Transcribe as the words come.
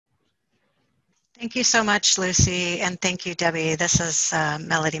Thank you so much, Lucy, and thank you, Debbie. This is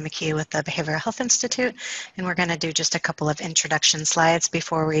Melody McKee with the Behavioral Health Institute, and we're going to do just a couple of introduction slides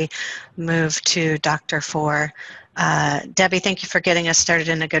before we move to Dr. Fore. Debbie, thank you for getting us started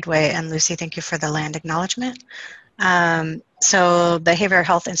in a good way, and Lucy, thank you for the land acknowledgement. So Behavioral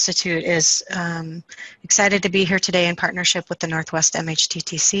Health Institute is excited to be here today in partnership with the Northwest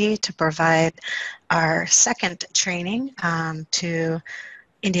MHTTC to provide our second training to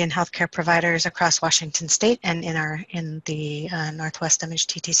Indian healthcare providers across Washington State and in the Northwest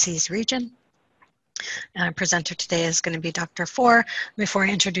MHTTC's region. Our presenter today is going to be Dr. Fore. Before I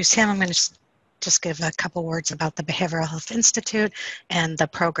introduce him, I'm going to just give a couple words about the Behavioral Health Institute and the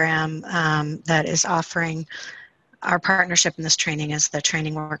program that is offering. Our partnership in this training is the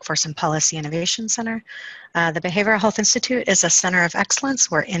Training Workforce and Policy Innovation Center. The Behavioral Health Institute is a center of excellence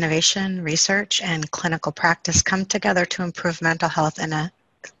where innovation, research, and clinical practice come together to improve mental health and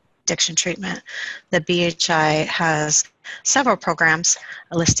addiction treatment. The BHI has several programs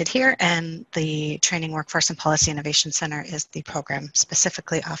listed here, and the Training Workforce and Policy Innovation Center is the program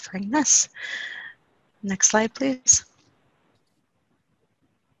specifically offering this. Next slide, please.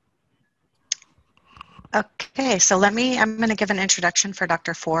 Okay, so I'm going to give an introduction for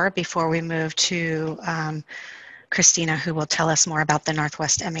Dr. Fore before we move to Christina, who will tell us more about the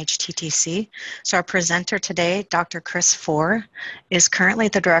Northwest MHTTC. So our presenter today, Dr. Chris Fore, is currently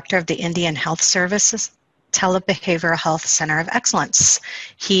the director of the Indian Health Services Telebehavioral Health Center of Excellence.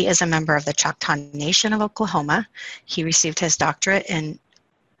 He is a member of the Choctaw Nation of Oklahoma. He received his doctorate in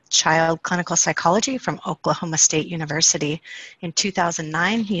child clinical psychology from Oklahoma State University. In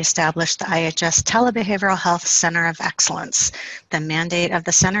 2009, he established the IHS Telebehavioral Health Center of Excellence. The mandate of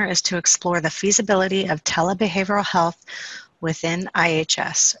the center is to explore the feasibility of telebehavioral health within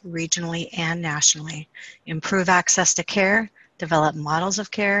IHS, regionally and nationally, improve access to care, develop models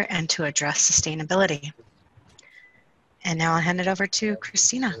of care, and to address sustainability. And now I'll hand it over to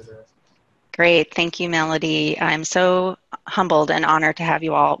Christina. Great, thank you, Melody. I'm so humbled and honored to have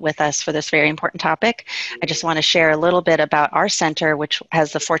you all with us for this very important topic. I just want to share a little bit about our center, which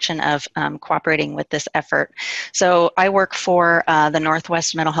has the fortune of cooperating with this effort. So I work for the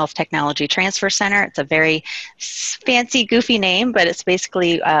Northwest Mental Health Technology Transfer Center. It's a very fancy, goofy name, but it's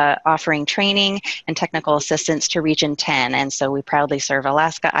basically offering training and technical assistance to Region 10. And so we proudly serve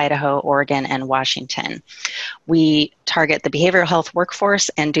Alaska, Idaho, Oregon, and Washington. We target the behavioral health workforce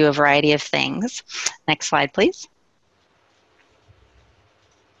and do a variety of things. Next slide, please.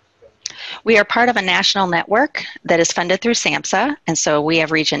 We are part of a national network that is funded through SAMHSA, and so we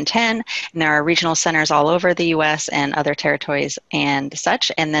have Region 10, and there are regional centers all over the U.S. and other territories and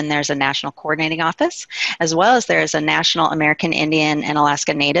such, and then there's a national coordinating office, as well as there's a National American Indian and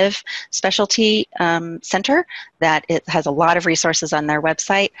Alaska Native Specialty Center that it has a lot of resources on their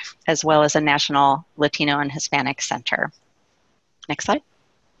website, as well as a National Latino and Hispanic Center. Next slide.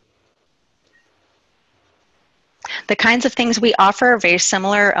 The kinds of things we offer are very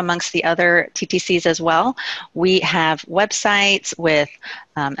similar amongst the other TTCs as well. We have websites with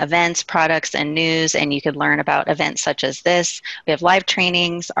events, products, and news, and you could learn about events such as this. We have live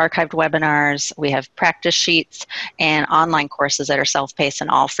trainings, archived webinars, we have practice sheets, and online courses that are self-paced and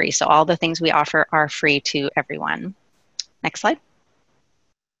all free. So all the things we offer are free to everyone. Next slide.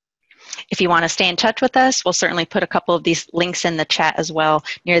 If you want to stay in touch with us, we'll certainly put a couple of these links in the chat as well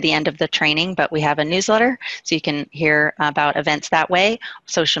near the end of the training, but we have a newsletter so you can hear about events that way.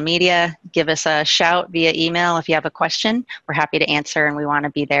 Social media, give us a shout via email if you have a question. We're happy to answer, and we want to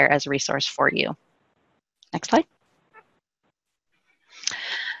be there as a resource for you. Next slide.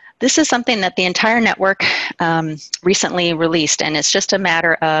 This is something that the entire network recently released, and it's just a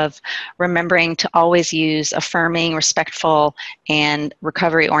matter of remembering to always use affirming, respectful, and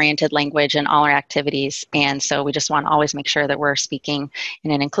recovery-oriented language in all our activities. And so we just want to always make sure that we're speaking in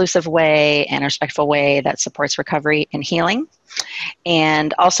an inclusive way and a respectful way that supports recovery and healing.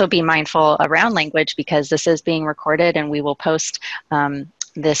 And also be mindful around language, because this is being recorded and we will post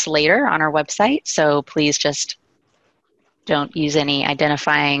this later on our website. So please just don't use any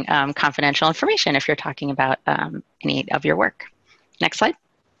identifying confidential information if you're talking about any of your work. Next slide.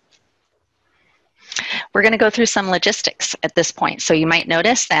 We're going to go through some logistics at this point. So you might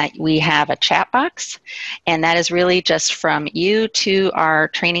notice that we have a chat box, and that is really just from you to our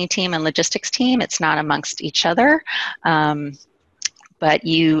training team and logistics team. It's not amongst each other. But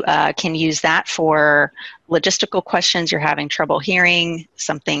you can use that for logistical questions. You're having trouble hearing,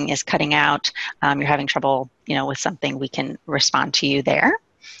 something is cutting out, you're having trouble, with something, we can respond to you there.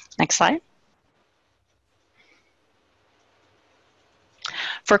 Next slide.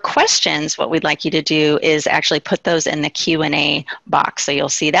 For questions, what we'd like you to do is actually put those in the Q&A box. So you'll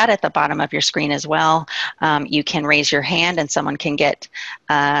see that at the bottom of your screen as well. You can raise your hand and someone can get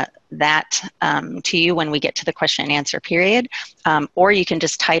that to you when we get to the question and answer period. Or you can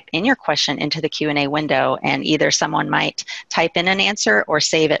just type in your question into the Q&A window, and either someone might type in an answer or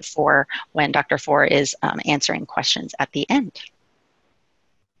save it for when Dr. Fore is answering questions at the end.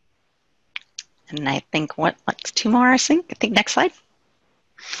 And I think, what's two more, I think next slide.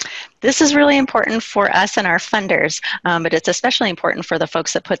 This is really important for us and our funders, but it's especially important for the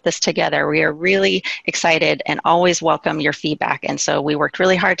folks that put this together. We are really excited and always welcome your feedback. And so we worked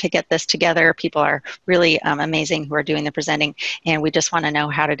really hard to get this together. People are really amazing who are doing the presenting, and we just want to know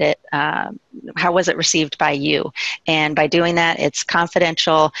how was it received by you? And by doing that, it's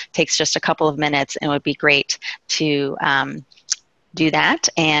confidential, takes just a couple of minutes, and it would be great to do that.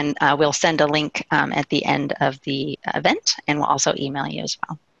 And we'll send a link at the end of the event, and we'll also email you as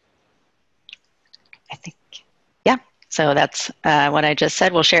well. I think, yeah. So that's what I just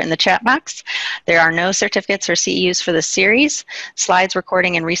said. We'll share it in the chat box. There are no certificates or CEUs for the series. Slides,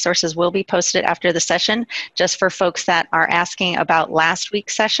 recording, and resources will be posted after the session. Just for folks that are asking about last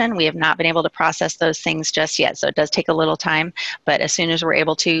week's session, we have not been able to process those things just yet. So it does take a little time, but as soon as we're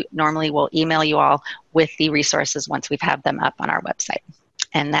able to, normally we'll email you all with the resources once we've had them up on our website.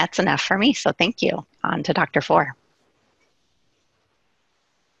 And that's enough for me. So thank you. On to Dr. Fore.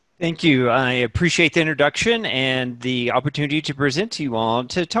 Thank you. I appreciate the introduction and the opportunity to present to you all,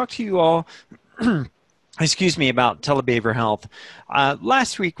 to talk to you all, excuse me, about telebehavioral health.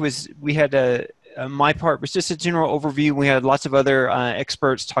 Last week we had my part was just a general overview. We had lots of other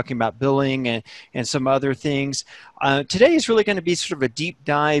experts talking about billing and some other things. Today is really going to be sort of a deep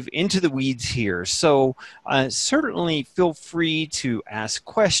dive into the weeds here. So certainly feel free to ask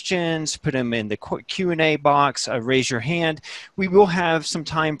questions, put them in the Q&A box, raise your hand. We will have some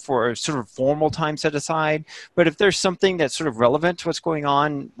time for a sort of formal time set aside, but if there's something that's sort of relevant to what's going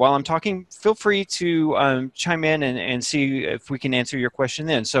on while I'm talking, feel free to chime in and see if we can answer your question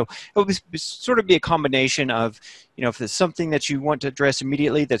then. So it'll sort of be a combination of, if there's something that you want to address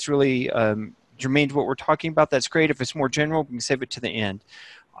immediately that's really germane to what we're talking about, that's great. If it's more general, we can save it to the end.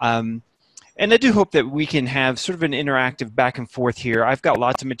 And I do hope that we can have sort of an interactive back and forth here. I've got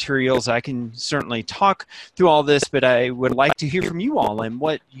lots of materials. I can certainly talk through all this, but I would like to hear from you all and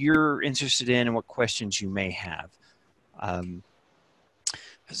what you're interested in and what questions you may have.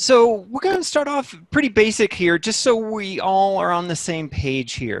 So we're going to start off pretty basic here, just so we all are on the same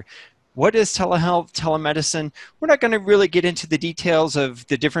page here. What is telehealth, telemedicine? We're not going to really get into the details of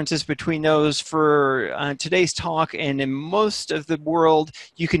the differences between those for today's talk, and in most of the world,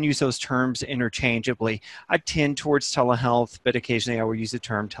 you can use those terms interchangeably. I tend towards telehealth, but occasionally I will use the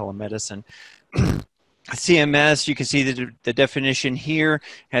term telemedicine. CMS, you can see the definition here,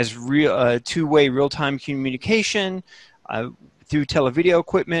 has two-way real-time communication through televideo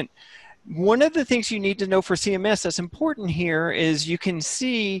equipment. One of the things you need to know for CMS that's important here is you can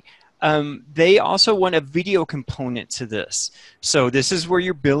see they also want a video component to this. So this is where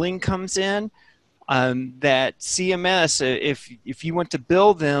your billing comes in. That CMS, if you want to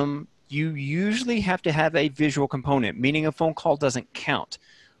bill them, you usually have to have a visual component, meaning a phone call doesn't count.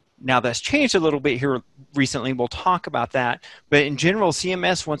 Now that's changed a little bit here recently. We'll talk about that. But in general,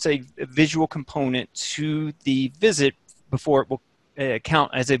 CMS wants a visual component to the visit before it will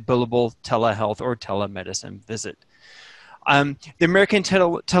count as a billable telehealth or telemedicine visit. The American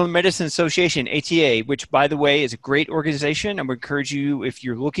Telemedicine Association, ATA, which, by the way, is a great organization. I would encourage you, if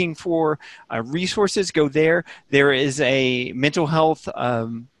you're looking for resources, go there. There is a mental health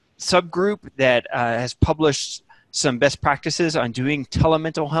subgroup that has published some best practices on doing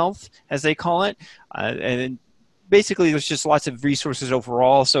telemental health, as they call it. And basically, there's just lots of resources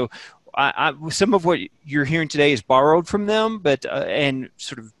overall. So some of what you're hearing today is borrowed from them, but and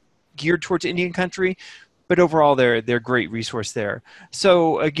sort of geared towards Indian country. But overall, they're a great resource there.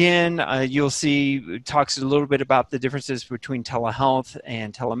 So again, you'll see it talks a little bit about the differences between telehealth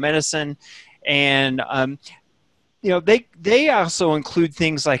and telemedicine, and they also include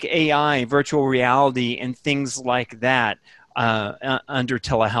things like AI, virtual reality, and things like that under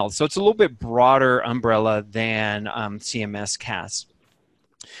telehealth. So it's a little bit broader umbrella than CMS casts.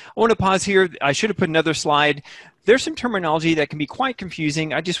 I want to pause here. I should have put another slide. There's some terminology that can be quite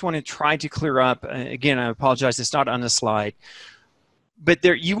confusing. I just want to try to clear up. Again, I apologize, it's not on the slide. But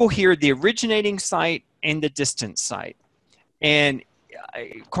there you will hear the originating site and the distance site. And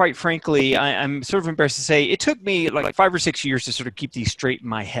quite frankly, I'm sort of embarrassed to say, it took me like 5 or 6 years to sort of keep these straight in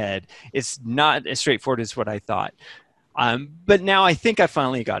my head. It's not as straightforward as what I thought. But now I think I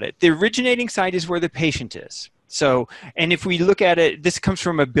finally got it. The originating site is where the patient is. So, and if we look at it, this comes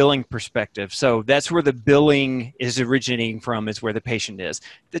from a billing perspective. So that's where the billing is originating from, is where the patient is.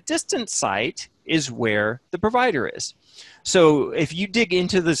 The distance site is where the provider is. So if you dig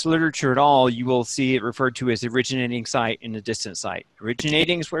into this literature at all, you will see it referred to as the originating site and the distant site.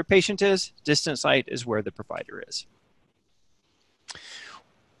 Originating is where patient is, distant site is where the provider is.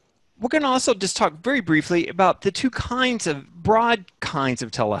 We're going to also just talk very briefly about the two broad kinds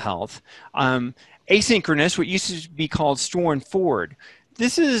of telehealth. Asynchronous, what used to be called store and forward.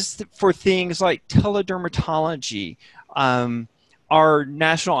 This is for things like teledermatology, our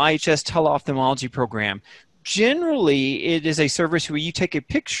national IHS teleophthalmology program. Generally, it is a service where you take a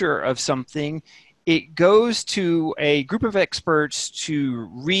picture of something, it goes to a group of experts to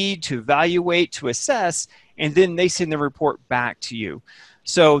read, to evaluate, to assess, and then they send the report back to you.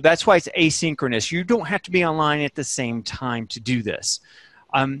 So that's why it's asynchronous. You don't have to be online at the same time to do this.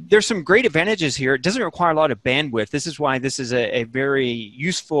 There's some great advantages here. It doesn't require a lot of bandwidth. This is why this is a very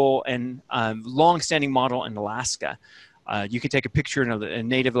useful and long-standing model in Alaska. You can take a picture in a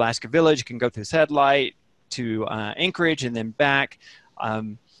native Alaska village. You can go through satellite to Anchorage and then back.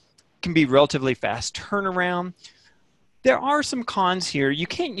 Can be relatively fast turnaround. There are some cons here. You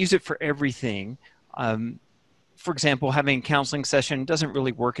can't use it for everything. For example, having a counseling session doesn't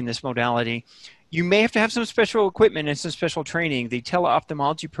really work in this modality. You may have to have some special equipment and some special training. The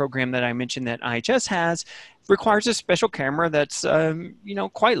teleophthalmology program that I mentioned that IHS has requires a special camera that's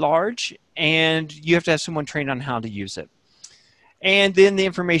quite large, and you have to have someone trained on how to use it. And then the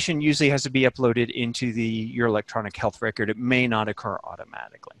information usually has to be uploaded into your electronic health record. It may not occur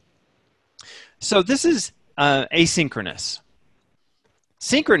automatically. So this is asynchronous.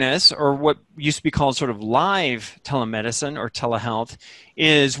 Synchronous, or what used to be called sort of live telemedicine or telehealth,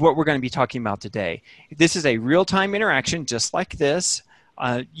 is what we're going to be talking about today. This is a real-time interaction just like this.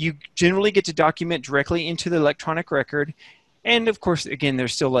 You generally get to document directly into the electronic record. And of course, again,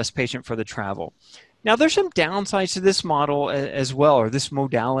 there's still less patient for the travel. Now, there's some downsides to this model as well, or this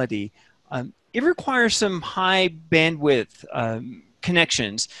modality. It requires some high bandwidth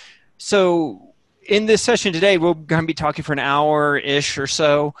connections. So in this session today, we're going to be talking for an hour-ish or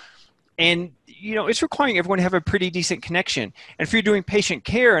so. And, it's requiring everyone to have a pretty decent connection. And if you're doing patient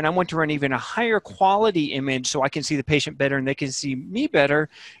care and I want to run even a higher quality image so I can see the patient better and they can see me better,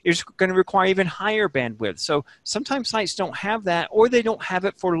 it's going to require even higher bandwidth. So sometimes sites don't have that, or they don't have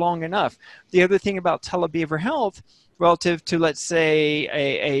it for long enough. The other thing about telebehavioral health relative to, let's say,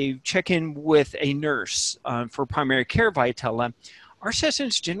 a check-in with a nurse for primary care via tele, our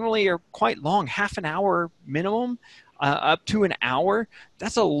sessions generally are quite long, half an hour minimum, up to an hour.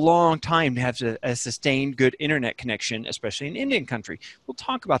 That's a long time to have a sustained good internet connection, especially in Indian country. We'll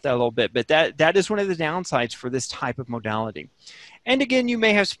talk about that a little bit, but that is one of the downsides for this type of modality. And again, you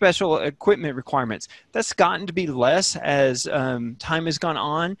may have special equipment requirements. That's gotten to be less as time has gone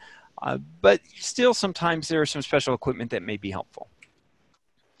on, but still sometimes there is some special equipment that may be helpful.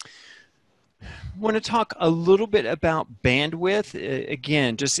 I want to talk a little bit about bandwidth.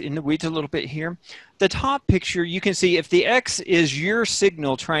 Again, just in the weeds a little bit here. The top picture, you can see if the X is your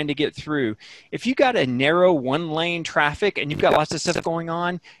signal trying to get through. If you got a narrow one-lane traffic and you've got lots of stuff going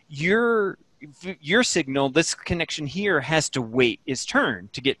on, your signal, this connection here, has to wait its turn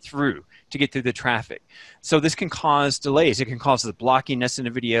to get through the traffic. So this can cause delays. It can cause the blockiness in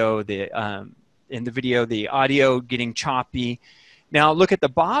the video, the audio getting choppy. Now look at the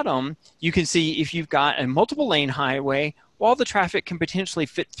bottom, you can see if you've got a multiple lane highway, all the traffic can potentially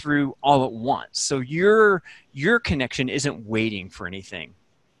fit through all at once. So your connection isn't waiting for anything.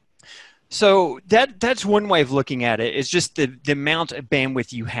 So that's one way of looking at it, is just the amount of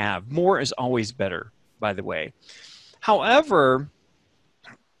bandwidth you have. More is always better, by the way. However,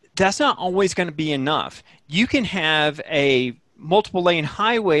 that's not always going to be enough. You can have a multiple lane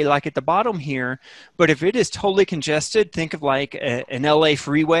highway like at the bottom here, but if it is totally congested, think of like an LA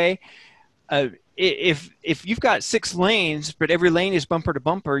freeway. If you've got 6 lanes, but every lane is bumper to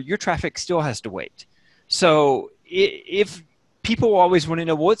bumper, your traffic still has to wait. So if people always want to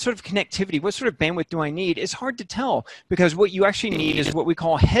know, well, what sort of connectivity, what sort of bandwidth do I need? It's hard to tell, because what you actually need is what we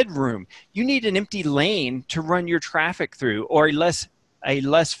call headroom. You need an empty lane to run your traffic through, or a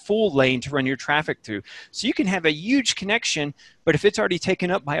less full lane to run your traffic through. So you can have a huge connection, but if it's already taken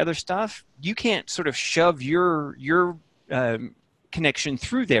up by other stuff, you can't sort of shove your connection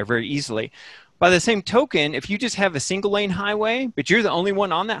through there very easily. By the same token, if you just have a single lane highway, but you're the only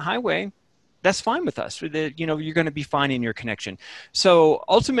one on that highway, that's fine with us. You're going to be fine in your connection. So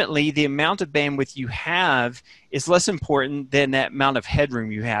ultimately, the amount of bandwidth you have is less important than that amount of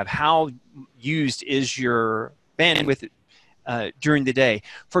headroom you have. How used is your bandwidth during the day.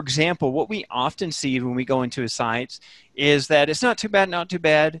 For example, what we often see when we go into a site is that it's not too bad, not too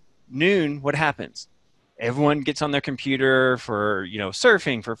bad. Noon, what happens? Everyone gets on their computer for,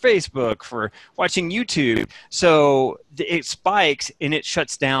 surfing, for Facebook, for watching YouTube. So it spikes and it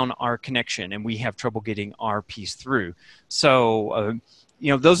shuts down our connection and we have trouble getting our piece through. So,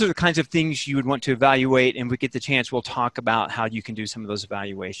 those are the kinds of things you would want to evaluate, and if we get the chance, we'll talk about how you can do some of those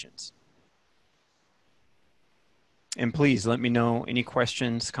evaluations. And please let me know any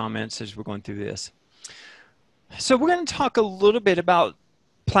questions, comments as we're going through this. So we're going to talk a little bit about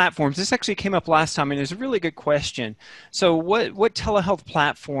platforms. This actually came up last time, and it's a really good question. So what telehealth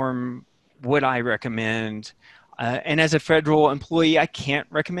platform would I recommend? And as a federal employee, I can't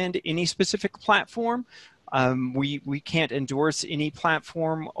recommend any specific platform. We can't endorse any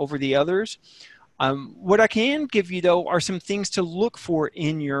platform over the others. What I can give you, though, are some things to look for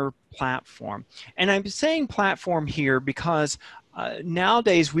in your platform. And I'm saying platform here because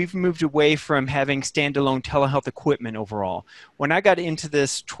nowadays we've moved away from having standalone telehealth equipment overall. When I got into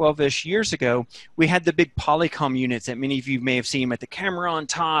this 12-ish years ago, we had the big Polycom units that many of you may have seen with the camera on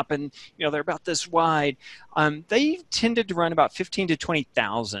top, and they're about this wide. They tended to run about 15 to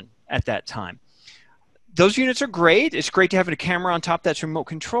 20,000 at that time. Those units are great. It's great to have a camera on top that's remote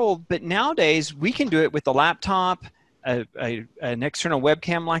controlled, but nowadays we can do it with a laptop, an external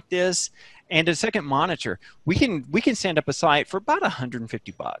webcam like this, and a second monitor. We can stand up a site for about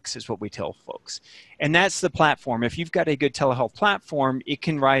 $150 is what we tell folks. And that's the platform. If you've got a good telehealth platform, it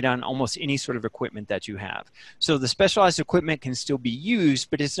can ride on almost any sort of equipment that you have. So the specialized equipment can still be used,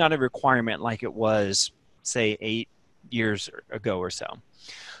 but it's not a requirement like it was, say, 8 years ago or so.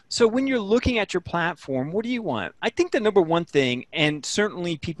 So when you're looking at your platform, what do you want? I think the number one thing, and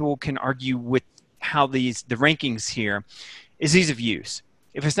certainly people can argue with how the rankings here, is ease of use.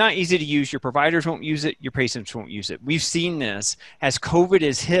 If it's not easy to use, your providers won't use it, your patients won't use it. We've seen this as COVID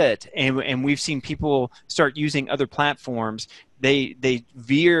has hit, and we've seen people start using other platforms. They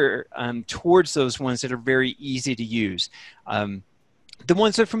veer towards those ones that are very easy to use. The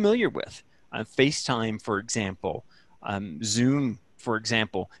ones they're familiar with, FaceTime, for example, Zoom, for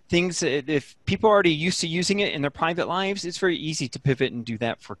example. Things, if people are already used to using it in their private lives, it's very easy to pivot and do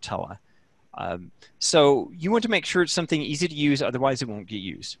that for tele. So you want to make sure it's something easy to use, otherwise it won't get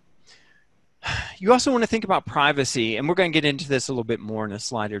used. You also want to think about privacy, and we're going to get into this a little bit more in a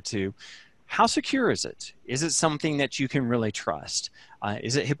slide or two. How secure is it? Is it something that you can really trust?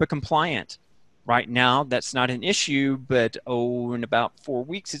 Is it HIPAA compliant? Right now, that's not an issue, but in about 4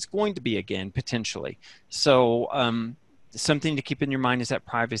 weeks, it's going to be again, potentially. So something to keep in your mind is that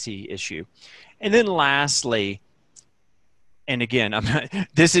privacy issue. And then lastly, and again,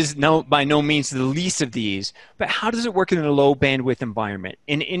 this is by no means the least of these, but how does it work in a low bandwidth environment?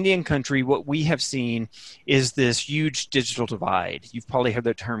 In Indian country, what we have seen is this huge digital divide. You've probably heard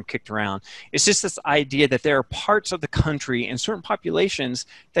that term kicked around. It's just this idea that there are parts of the country and certain populations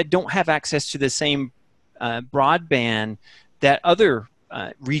that don't have access to the same broadband that other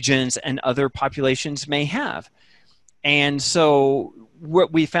regions and other populations may have. And so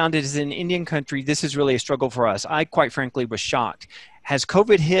what we found is in Indian country, this is really a struggle for us. I quite frankly was shocked. Has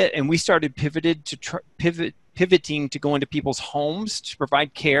COVID hit and we started pivoting to go into people's homes to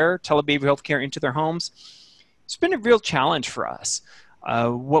provide care, telebehavioral health care into their homes, it's been a real challenge for us.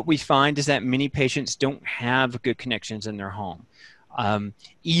 What we find is that many patients don't have good connections in their home.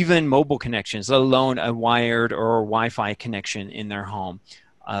 Even mobile connections, let alone a wired or Wi-Fi connection in their home.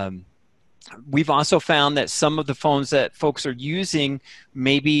 We've also found that some of the phones that folks are using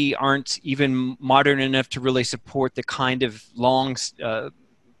maybe aren't even modern enough to really support the kind of long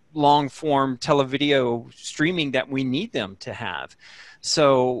form televideo streaming that we need them to have.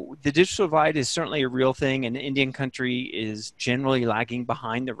 So the digital divide is certainly a real thing, and Indian country is generally lagging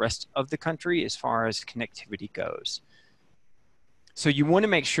behind the rest of the country as far as connectivity goes. So you want to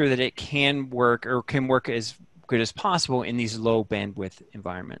make sure that it can work, or can work as good as possible in these low bandwidth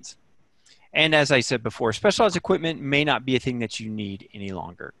environments. And as I said before, specialized equipment may not be a thing that you need any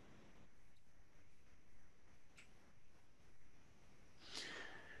longer.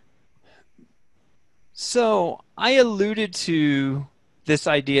 So I alluded to this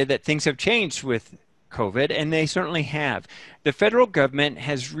idea that things have changed with COVID, and they certainly have. The federal government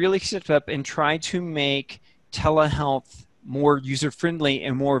has really stepped up and tried to make telehealth more user-friendly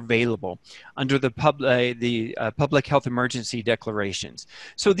and more available under the public health emergency declarations.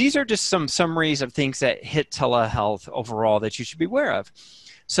 So these are just some summaries of things that hit telehealth overall that you should be aware of.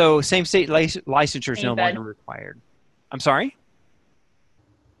 So same-state licensure is no longer required. I'm sorry?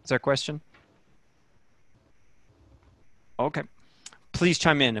 Is there a question? Okay. Please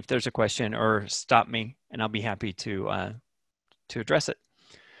chime in if there's a question, or stop me and I'll be happy to to address it.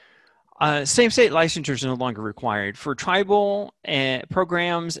 Same state licensure is no longer required. For tribal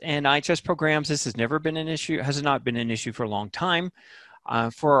programs and IHS programs, this has never been an issue, has not been an issue for a long time.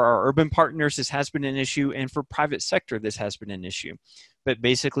 For our urban partners, this has been an issue, and for private sector, this has been an issue. But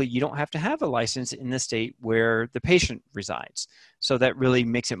basically, you don't have to have a license in the state where the patient resides. So that really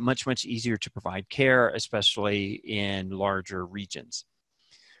makes it much, much easier to provide care, especially in larger regions.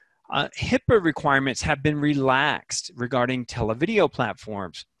 HIPAA requirements have been relaxed regarding televideo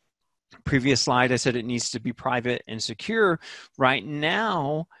platforms. Previous slide, I said it needs to be private and secure. Right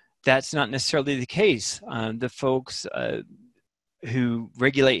now, that's not necessarily the case. The folks who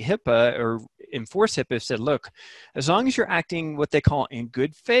regulate HIPAA or enforce HIPAA have said, look, as long as you're acting what they call in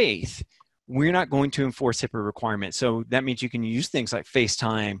good faith, we're not going to enforce HIPAA requirements. So that means you can use things like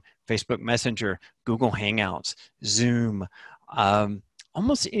FaceTime, Facebook Messenger, Google Hangouts, Zoom,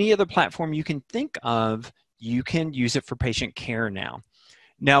 almost any other platform you can think of, you can use it for patient care now.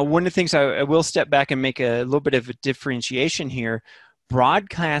 Now, one of the things I will step back and make a little bit of a differentiation here.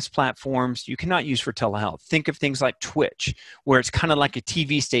 Broadcast platforms you cannot use for telehealth. Think of things like Twitch, where it's kind of like a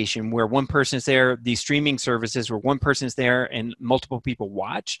TV station where one person's there, these streaming services where one person's there and multiple people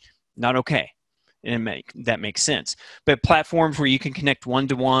watch, not okay. And that makes sense. But platforms where you can connect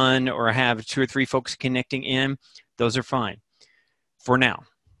one-to-one or have 2 or 3 folks connecting in, those are fine for now.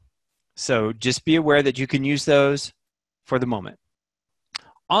 So just be aware that you can use those for the moment.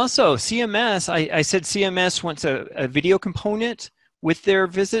 Also, CMS, I said CMS wants a video component with their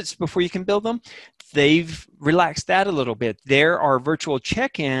visits before you can bill them. They've relaxed that a little bit. There are virtual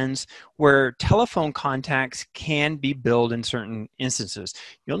check-ins where telephone contacts can be billed in certain instances.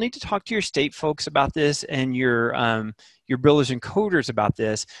 You'll need to talk to your state folks about this and your billers and coders about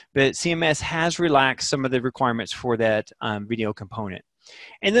this, but CMS has relaxed some of the requirements for that video component.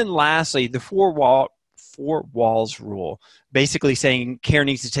 And then lastly, the four walls rule, basically saying care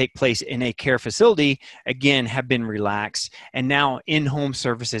needs to take place in a care facility, again, have been relaxed, and now in-home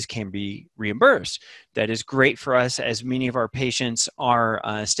services can be reimbursed. That is great for us, as many of our patients are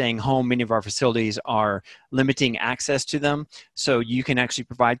staying home. Many of our facilities are limiting access to them, so you can actually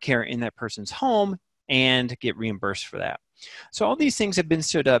provide care in that person's home and get reimbursed for that. So all these things have been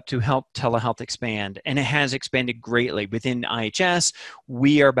stood up to help telehealth expand, and it has expanded greatly. Within IHS,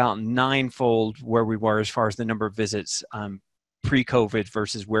 we are about 9-fold where we were as far as the number of visits pre-COVID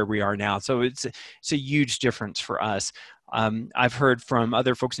versus where we are now. So it's a huge difference for us. I've heard from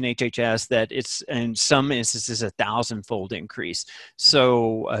other folks in HHS that it's, in some instances, 1,000-fold increase.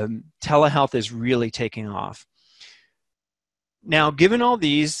 So telehealth is really taking off. Now, given all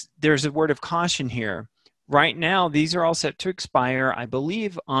these, there's a word of caution here. Right now, these are all set to expire, I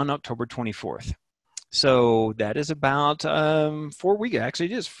believe, on October 24th. So that is about 4 weeks. Actually,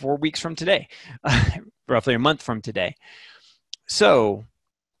 it is 4 weeks from today, roughly a month from today. So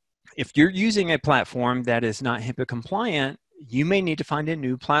if you're using a platform that is not HIPAA compliant, you may need to find a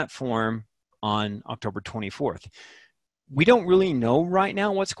new platform on October 24th. We don't really know right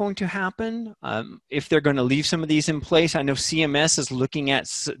now what's going to happen, if they're going to leave some of these in place. I know CMS is looking at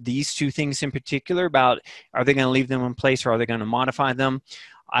these 2 things in particular about, are they going to leave them in place or are they going to modify them?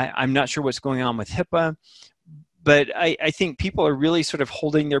 I'm not sure what's going on with HIPAA, but I think people are really sort of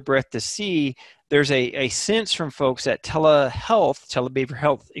holding their breath to see. There's a sense from folks that telehealth, telebehavioral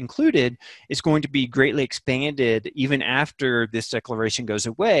health included, is going to be greatly expanded even after this declaration goes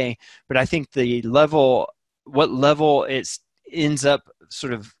away. But I think the level, what level it ends up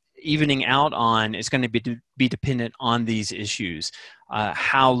sort of evening out on is going to be dependent on these issues.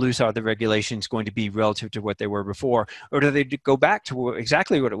 How loose are the regulations going to be relative to what they were before? Or do they go back to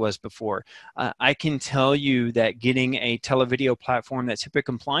exactly what it was before? I can tell you that getting a televideo platform that's HIPAA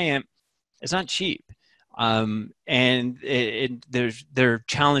compliant is not cheap. And there are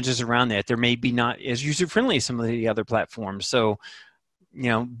challenges around that. There may be not as user-friendly as some of the other platforms. So, you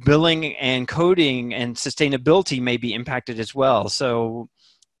know, billing and coding and sustainability may be impacted as well. So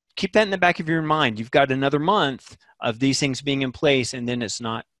keep that in the back of your mind. You've got another month of these things being in place, and then it's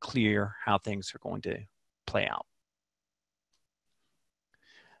not clear how things are going to play out.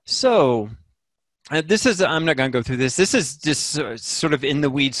 So this is, I'm not going to go through this. This is just sort of in the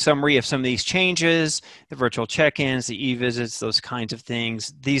weeds summary of some of these changes, the virtual check-ins, the e-visits, those kinds of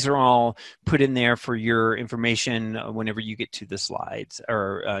things. These are all put in there for your information whenever you get to the slides,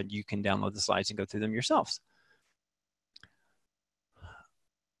 or you can download the slides and go through them yourselves.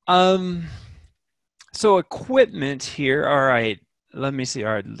 So equipment here. All right, let me see.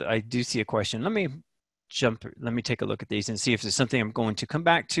 All right, I do see a question. Let me take a look at these and see if there's something I'm going to come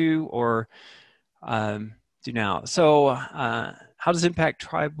back to or do now. So how does it impact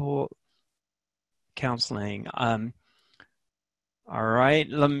tribal counseling? All right,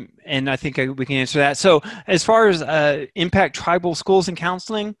 and I think we can answer that. So as far as impact tribal schools and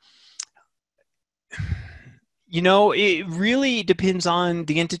counseling, you know, it really depends on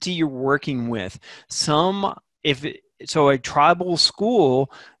the entity you're working with. So a tribal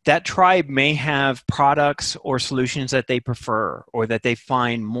school, that tribe may have products or solutions that they prefer or that they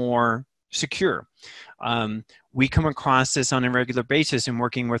find more secure. We come across this on a regular basis in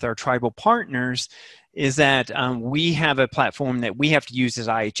working with our tribal partners, is that we have a platform that we have to use as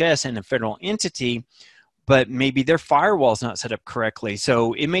IHS and a federal entity, but maybe their firewall is not set up correctly.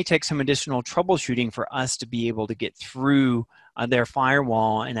 So it may take some additional troubleshooting for us to be able to get through their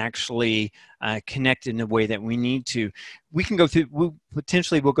firewall and actually connect in the way that we need to. We can go through, we'll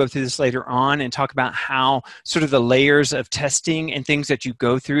go through this later on and talk about how sort of the layers of testing and things that you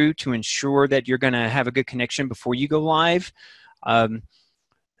go through to ensure that you're going to have a good connection before you go live.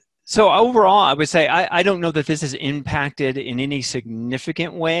 So overall, I would say I don't know that this is impacted in any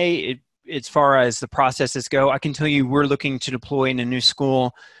significant way. As far as the processes go, I can tell you we're looking to deploy in a new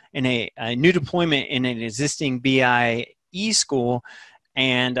school, in a new deployment in an existing BIE school,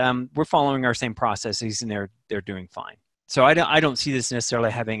 and we're following our same processes, and they're doing fine. So I don't see this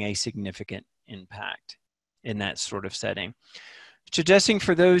necessarily having a significant impact in that sort of setting. Suggesting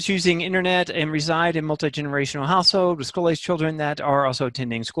for those using internet and reside in multi-generational household with school-age children that are also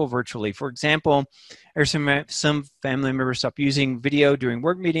attending school virtually. For example, there's some family members stop using video during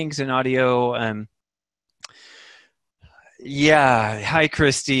work meetings and audio. Yeah, hi,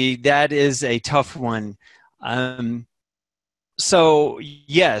 Christy. That is a tough one. So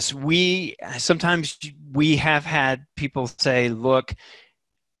yes, sometimes we have had people say, look,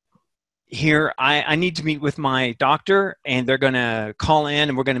 here, I need to meet with my doctor, and they're going to call in,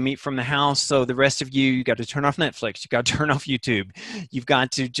 and we're going to meet from the house. So the rest of you got to turn off Netflix. You got to turn off YouTube. You've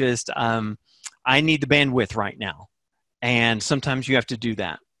got to just, I need the bandwidth right now. And sometimes you have to do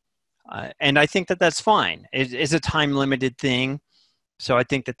that. And I think that that's fine. It is a time-limited thing. So I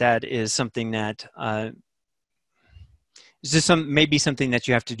think that that is something that is just maybe something that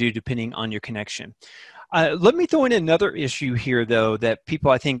you have to do depending on your connection. Let me throw in another issue here, though, that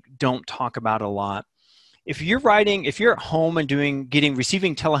people I think don't talk about a lot. If you're at home and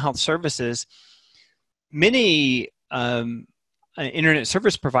receiving telehealth services, many internet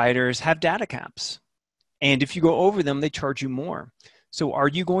service providers have data caps, and if you go over them, they charge you more. So, are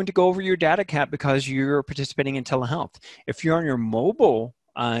you going to go over your data cap because you're participating in telehealth? If you're on your mobile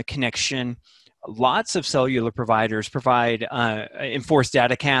connection, lots of cellular providers provide enforced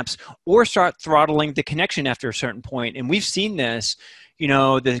data caps or start throttling the connection after a certain point. And we've seen this, you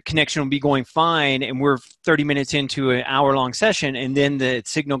know, the connection will be going fine and we're 30 minutes into an hour-long session, and then the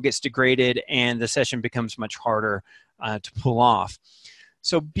signal gets degraded and the session becomes much harder to pull off.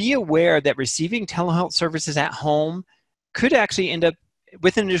 So be aware that receiving telehealth services at home could actually end up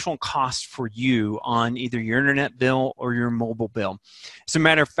with an additional cost for you on either your internet bill or your mobile bill. As a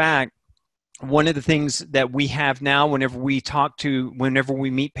matter of fact, one of the things that we have now whenever we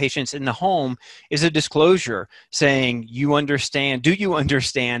meet patients in the home is a disclosure saying, do you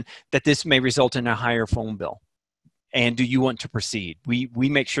understand that this may result in a higher phone bill? And do you want to proceed? We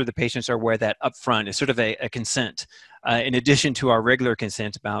make sure the patients are aware of that up front. It's sort of a consent in addition to our regular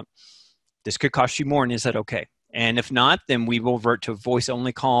consent about this could cost you more, and is that okay? And if not, then we will revert to a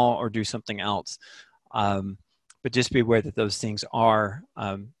voice-only call or do something else. But just be aware that those things are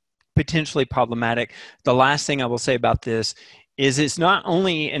potentially problematic. The last thing I will say about this is it's not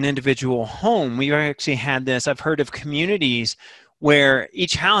only an individual home. We've actually had this. I've heard of communities where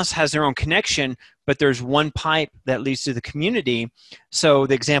each house has their own connection, but there's one pipe that leads to the community. So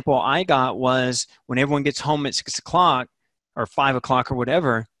the example I got was when everyone gets home at 6 o'clock or 5 o'clock or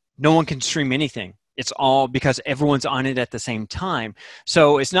whatever, no one can stream anything. It's all because everyone's on it at the same time.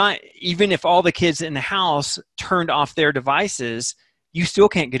 So it's not, even if all the kids in the house turned off their devices, you still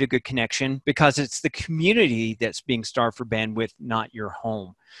can't get a good connection because it's the community that's being starved for bandwidth, not your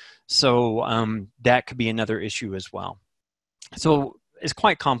home. So that could be another issue as well. So it's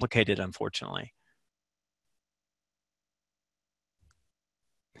quite complicated, unfortunately.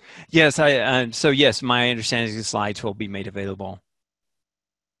 Yes, so yes, my understanding is the slides will be made available.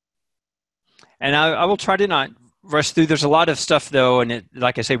 And I will try to not rush through. There's a lot of stuff, though, and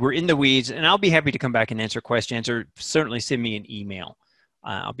like I say, we're in the weeds, and I'll be happy to come back and answer questions, or certainly send me an email.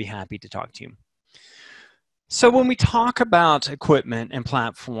 I'll be happy to talk to you. So when we talk about equipment and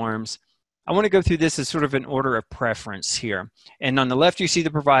platforms, I want to go through this as sort of an order of preference here. And on the left, you see the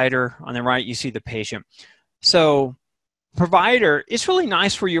provider. On the right, you see the patient. So provider, it's really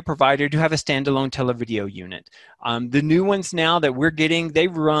nice for your provider to have a standalone televideo unit. The new ones now that we're getting, they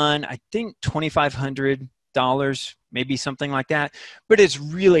run, I think, $2,500 maybe something like that. But it's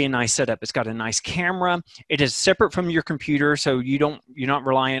really a nice setup. It's got a nice camera. It is separate from your computer, so you're not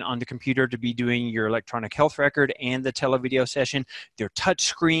reliant on the computer to be doing your electronic health record and the televideo session. They're touch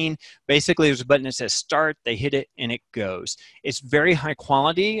screen. Basically, there's a button that says start. They hit it and it goes. It's very high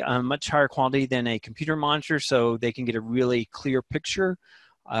quality, much higher quality than a computer monitor, so they can get a really clear picture.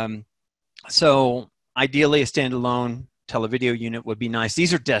 So ideally, a standalone televideo unit would be nice.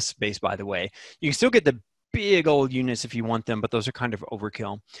 These are desk-based, by the way. You can still get the big old units if you want them, but those are kind of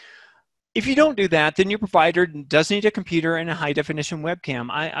overkill. If you don't do that, then your provider does need a computer and a high-definition webcam.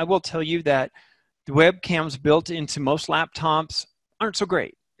 I will tell you that the webcams built into most laptops aren't so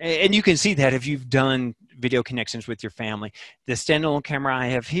great. And you can see that if you've done video connections with your family. The standalone camera I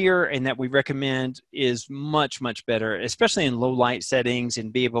have here and that we recommend is much, much better, especially in low light settings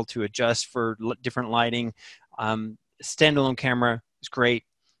and be able to adjust for different lighting. Standalone camera is great.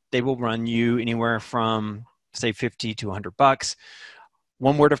 They will run you anywhere from, say, $50 to $100.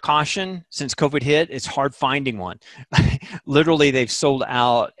 One word of caution, since COVID hit, it's hard finding one. Literally, they've sold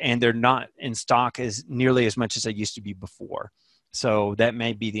out and they're not in stock as nearly as much as they used to be before. So that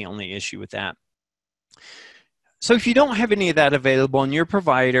may be the only issue with that. So if you don't have any of that available in your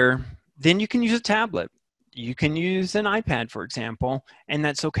provider, then you can use a tablet. You can use an iPad, for example, and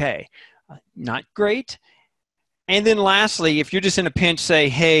that's okay. Not great. And then lastly, if you're just in a pinch, say,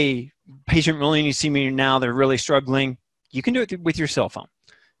 hey, patient really needs to see me now, they're really struggling, you can do it with your cell phone.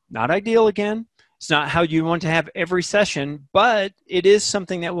 Not ideal again. It's not how you want to have every session, but it is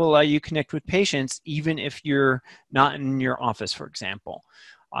something that will allow you to connect with patients even if you're not in your office, for example.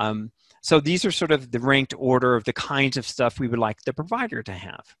 So these are sort of the ranked order of the kinds of stuff we would like the provider to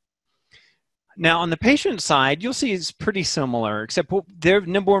have. Now, on the patient side, you'll see it's pretty similar, except their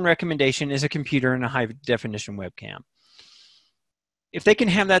number one recommendation is a computer and a high-definition webcam. If they can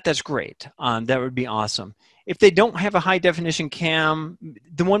have that, that's great. That would be awesome. If they don't have a high-definition cam,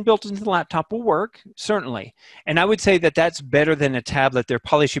 the one built into the laptop will work, certainly. And I would say that that's better than a tablet. There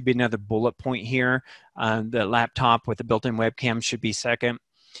probably should be another bullet point here. The laptop with the built-in webcam should be second.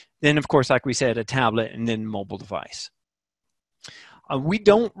 Then, of course, like we said, a tablet and then mobile device. We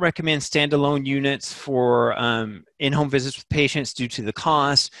don't recommend standalone units for in-home visits with patients due to the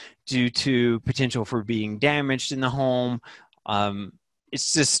cost, due to potential for being damaged in the home.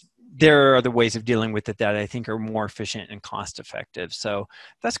 It's just, there are other ways of dealing with it that I think are more efficient and cost effective. So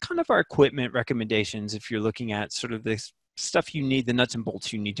that's kind of our equipment recommendations if you're looking at sort of the stuff you need, the nuts and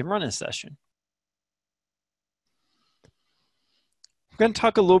bolts you need to run a session. We're going to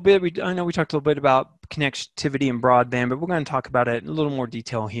talk a little bit, I know we talked a little bit about connectivity and broadband, but we're going to talk about it in a little more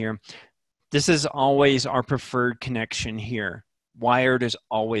detail here. This is always our preferred connection here. Wired is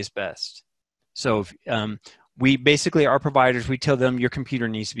always best. So if, we basically, our providers, we tell them your computer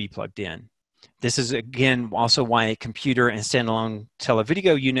needs to be plugged in. This is, again, also why a computer and standalone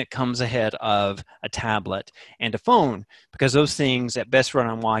televideo unit comes ahead of a tablet and a phone, because those things at best run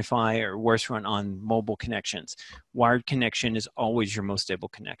on Wi-Fi or worse run on mobile connections. Wired connection is always your most stable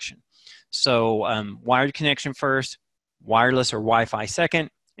connection. So wired connection first, wireless or Wi-Fi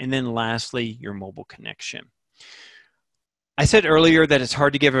second, and then lastly, your mobile connection. I said earlier that it's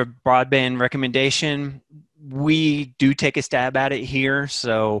hard to give a broadband recommendation. We do take a stab at it here,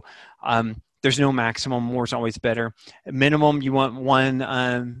 so there's no maximum. More is always better. At minimum, you want 1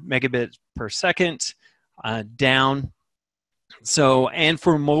 megabit per second down. So, and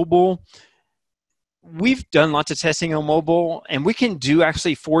for mobile, we've done lots of testing on mobile, and we can do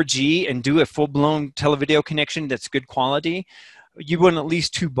actually 4G and do a full-blown televideo connection that's good quality. You want at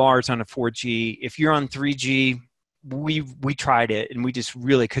least 2 bars on a 4G. If you're on 3G, we tried it, and we just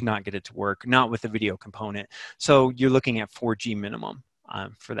really could not get it to work, not with the video component. So you're looking at 4G minimum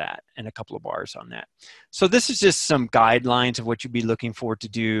for that, and a couple of bars on that. So this is just some guidelines of what you'd be looking for to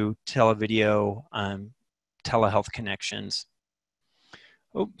do televideo, telehealth connections.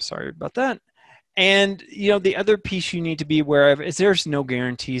 Oh, sorry about that. And, you know, the other piece you need to be aware of is there's no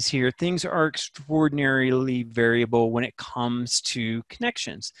guarantees here. Things are extraordinarily variable when it comes to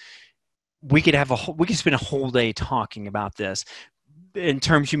connections. We could spend a whole day talking about this. In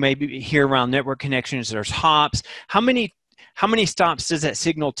terms you may hear around network connections, there's hops. How many stops does that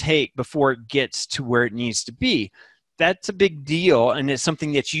signal take before it gets to where it needs to be? That's a big deal, and it's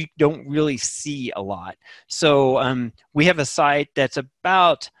something that you don't really see a lot. So we have a site that's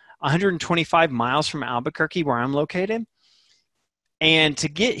about 125 miles from Albuquerque, where I'm located. And to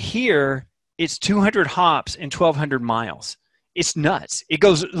get here, it's 200 hops and 1,200 miles. It's nuts. It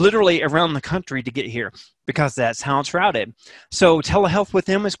goes literally around the country to get here because that's how it's routed. So telehealth with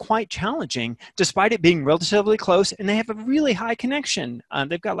them is quite challenging, despite it being relatively close, and they have a really high connection.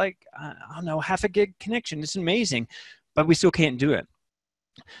 They've got like, I don't know, half a gig connection. It's amazing, but we still can't do it.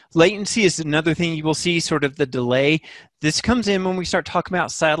 Latency is another thing you will see, sort of the delay. This comes in when we start talking about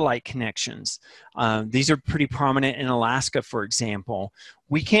satellite connections. These are pretty prominent in Alaska, for example.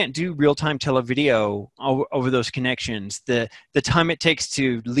 We can't do real-time televideo over those connections. The time it takes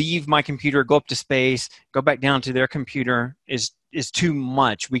to leave my computer, go up to space, go back down to their computer is too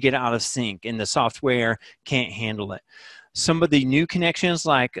much. We get out of sync, and the software can't handle it. Some of the new connections,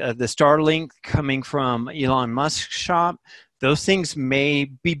 like the Starlink coming from Elon Musk's shop, those things may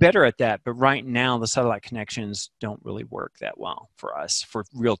be better at that, but right now the satellite connections don't really work that well for us for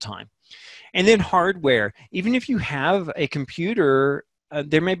real time. And then hardware, even if you have a computer,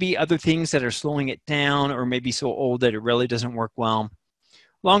 there may be other things that are slowing it down or maybe so old that it really doesn't work well.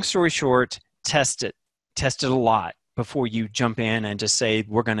 Long story short, test it. Test it a lot before you jump in and just say,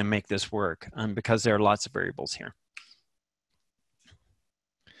 we're going to make this work, because there are lots of variables here.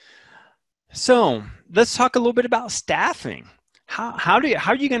 So let's talk a little bit about staffing. How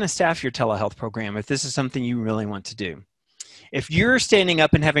are you going to staff your telehealth program if this is something you really want to do? If you're standing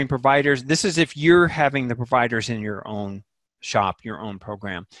up and having providers, this is if you're having the providers in your own shop, your own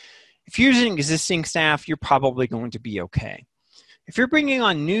program. If you're using existing staff, you're probably going to be okay. If you're bringing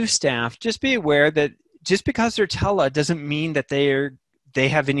on new staff, just be aware that just because they're tele doesn't mean that they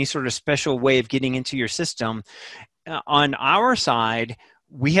have any sort of special way of getting into your system. On our side,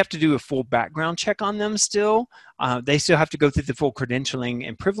 we have to do a full background check on them still. They still have to go through the full credentialing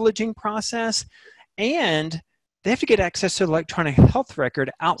and privileging process, and they have to get access to the electronic health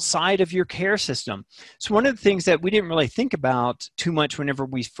record outside of your care system. So one of the things that we didn't really think about too much when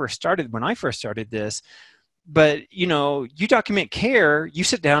I first started this, but you know, you document care, you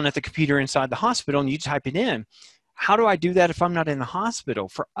sit down at the computer inside the hospital and you type it in. How do I do that if I'm not in the hospital?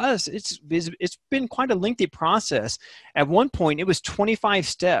 For us, it's been quite a lengthy process. At one point, it was 25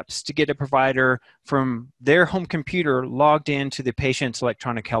 steps to get a provider from their home computer logged into the patient's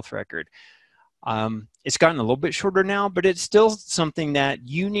electronic health record. It's gotten a little bit shorter now, but it's still something that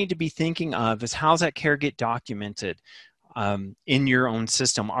you need to be thinking of, is how's that care get documented in your own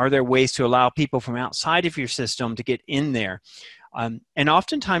system? Are there ways to allow people from outside of your system to get in there? And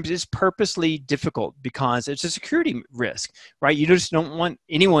oftentimes it's purposely difficult because it's a security risk, right? You just don't want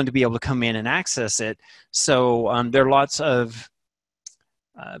anyone to be able to come in and access it. So there are lots of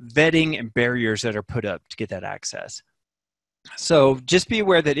vetting and barriers that are put up to get that access. So just be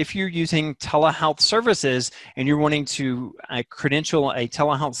aware that if you're using telehealth services and you're wanting to credential a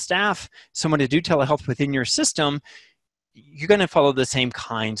telehealth staff, someone to do telehealth within your system, you're going to follow the same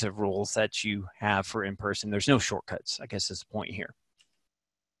kinds of rules that you have for in-person. There's no shortcuts, I guess is the point here.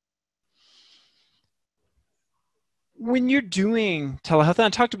 When you're doing telehealth, and I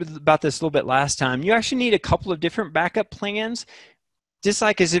talked about this a little bit last time, you actually need a couple of different backup plans. Just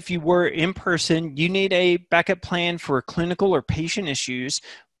like as if you were in person, you need a backup plan for clinical or patient issues,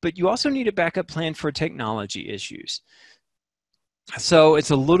 but you also need a backup plan for technology issues. So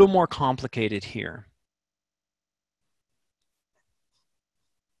it's a little more complicated here.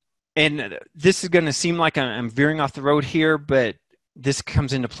 And this is going to seem like I'm veering off the road here, but this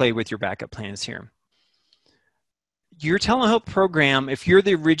comes into play with your backup plans here. Your telehealth program, if you're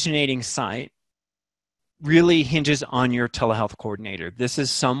the originating site, really hinges on your telehealth coordinator. This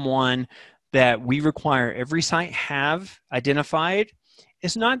is someone that we require every site have identified.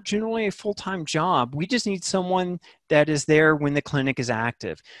 It's not generally a full-time job. We just need someone that is there when the clinic is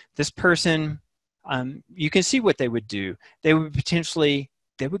active. This person, you can see what they would do. They would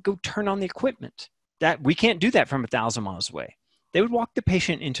go turn on the equipment. That we can't do that from 1,000 miles away. They would walk the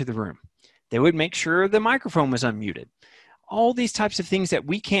patient into the room. They would make sure the microphone was unmuted. All these types of things that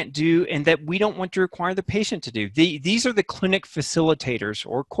we can't do and that we don't want to require the patient to do. These are the clinic facilitators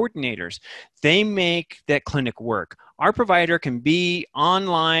or coordinators. They make that clinic work. Our provider can be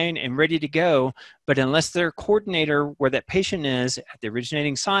online and ready to go, but unless their coordinator where that patient is at the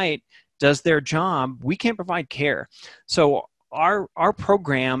originating site does their job, we can't provide care. So our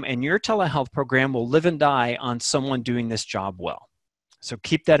program and your telehealth program will live and die on someone doing this job well. So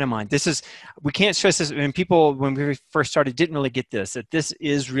keep that in mind. We can't stress this, and people, when we first started, didn't really get this, that this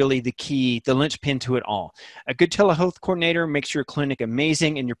is really the key, the linchpin to it all. A good telehealth coordinator makes your clinic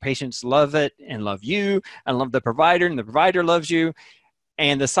amazing, and your patients love it and love you and love the provider, and the provider loves you.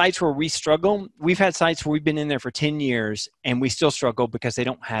 And the sites where we struggle, we've had sites where we've been in there for 10 years and we still struggle because they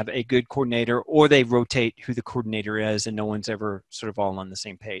don't have a good coordinator, or they rotate who the coordinator is and no one's ever sort of all on the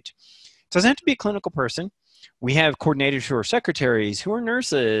same page. It doesn't have to be a clinical person. We have coordinators who are secretaries, who are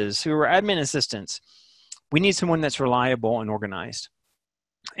nurses, who are admin assistants. We need someone that's reliable and organized.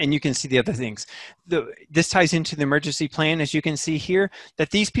 And you can see the other things. This ties into the emergency plan, as you can see here, that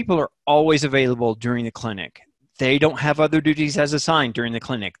these people are always available during the clinic. They don't have other duties as assigned during the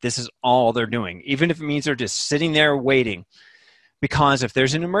clinic. This is all they're doing, even if it means they're just sitting there waiting. Because if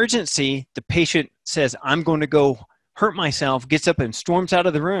there's an emergency, the patient says, I'm going to go hurt myself, gets up and storms out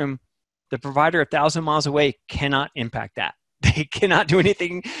of the room, the provider 1,000 miles away cannot impact that. They cannot do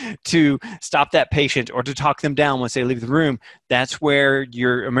anything to stop that patient or to talk them down once they leave the room. That's where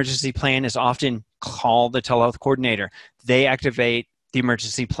your emergency plan is often called the telehealth coordinator. They activate the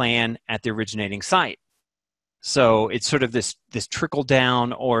emergency plan at the originating site. So it's sort of this trickle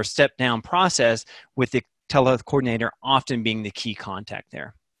down or step down process, with the telehealth coordinator often being the key contact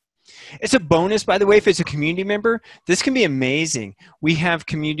there. It's a bonus, by the way, if it's a community member. This can be amazing. We have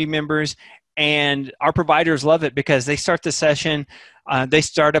community members, and our providers love it because they start the session, they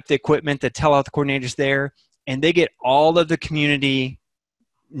start up the equipment, the telehealth coordinator's there, and they get all of the community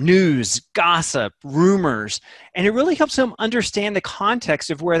news, gossip, rumors, and it really helps them understand the context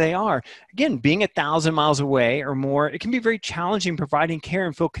of where they are. Again, being 1,000 miles away or more, it can be very challenging providing care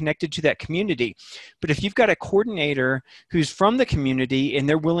and feel connected to that community. But if you've got a coordinator who's from the community and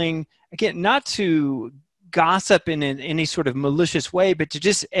they're willing, again, not to gossip in any sort of malicious way, but to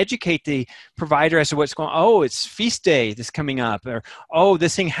just educate the provider as to what's going on. Oh, it's feast day that's coming up, or oh,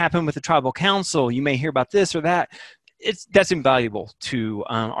 this thing happened with the tribal council. You may hear about this or that. That's invaluable to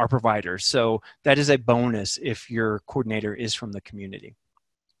our providers. So that is a bonus if your coordinator is from the community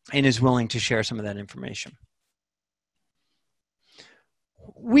and is willing to share some of that information.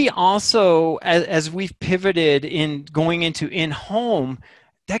 We also, as we've pivoted in going into in-home,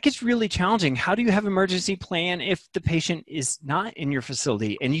 that gets really challenging. How do you have an emergency plan if the patient is not in your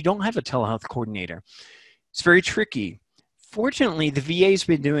facility and you don't have a telehealth coordinator? It's very tricky. Fortunately, the VA's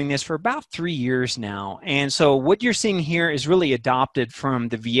been doing this for about 3 years now. And so what you're seeing here is really adopted from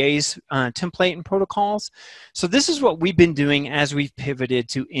the VA's template and protocols. So this is what we've been doing as we've pivoted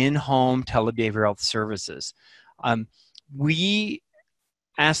to in-home telebehavioral health services. We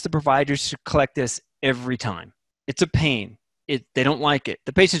ask the providers to collect this every time. It's a pain. They don't like it.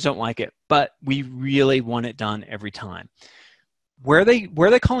 The patients don't like it, but we really want it done every time. Where are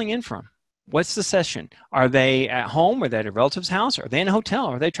they calling in from? What's the session? Are they at home? Are they at a relative's house? Are they in a hotel?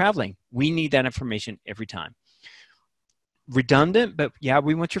 Are they traveling? We need that information every time. Redundant, but yeah,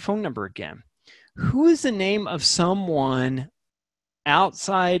 we want your phone number again. Who is the name of someone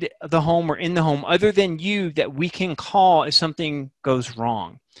outside the home or in the home other than you that we can call if something goes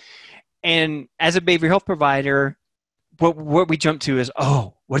wrong? And as a behavioral health provider, what we jump to is,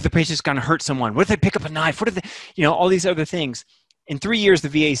 oh, what if the patient's going to hurt someone? What if they pick up a knife? What if they, all these other things. In 3 years, the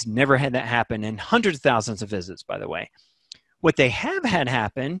VA's never had that happen, and hundreds of thousands of visits, by the way. What they have had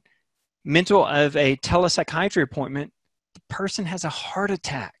happen, mental of a telepsychiatry appointment, the person has a heart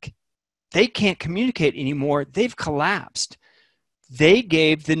attack. They can't communicate anymore. They've collapsed. They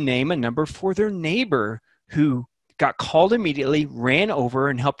gave the name and number for their neighbor who got called immediately, ran over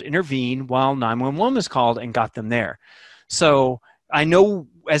and helped intervene while 911 was called and got them there. So I know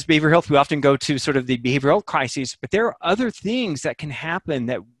as behavioral health, we often go to sort of the behavioral health crises, but there are other things that can happen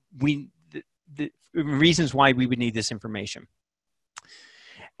that the reasons why we would need this information.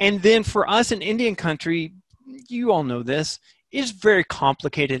 And then for us in Indian country, you all know this, it's very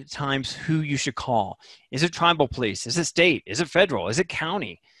complicated at times who you should call. Is it tribal police? Is it state? Is it federal? Is it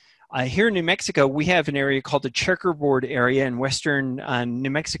county? Here in New Mexico, we have an area called the checkerboard area in western New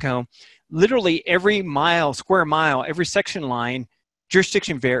Mexico. Literally every square mile, every section line,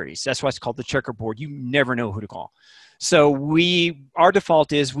 jurisdiction varies. That's why it's called the checkerboard. You never know who to call. So our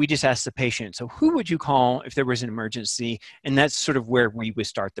default is we just ask the patient, so who would you call if there was an emergency? And that's sort of where we would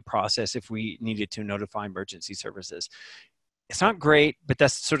start the process if we needed to notify emergency services. It's not great, but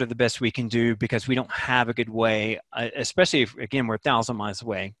that's sort of the best we can do because we don't have a good way, especially if, again, we're 1,000 miles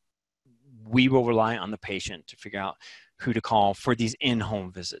away. We will rely on the patient to figure out who to call for these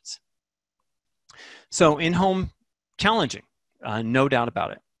in-home visits. So in-home, challenging, no doubt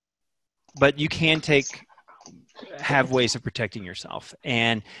about it. But you can have ways of protecting yourself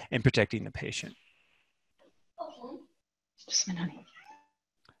and protecting the patient. Just a minute.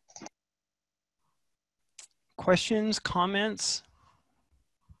 Questions, comments?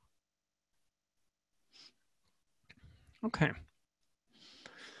 Okay.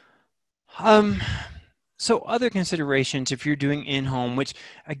 So other considerations if you're doing in-home, which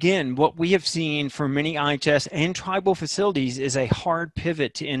again, what we have seen for many IHS and tribal facilities is a hard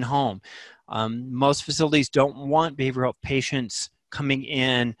pivot to in-home. Most facilities don't want behavioral health patients coming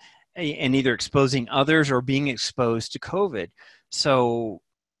in and either exposing others or being exposed to COVID. So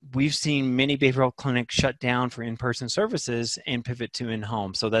we've seen many behavioral clinics shut down for in-person services and pivot to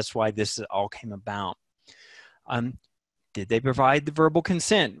in-home. So that's why this all came about. Did they provide the verbal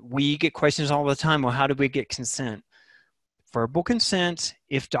consent? We get questions all the time, well, how do we get consent? Verbal consent,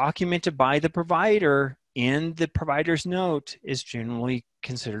 if documented by the provider in the provider's note, is generally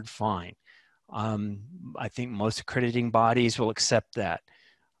considered fine. I think most accrediting bodies will accept that.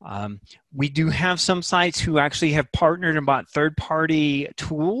 We do have some sites who actually have partnered and bought third-party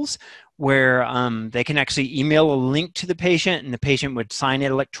tools where they can actually email a link to the patient and the patient would sign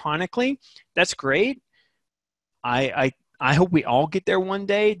it electronically. That's great. I hope we all get there one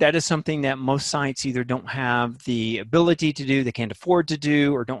day. That is something that most sites either don't have the ability to do, they can't afford to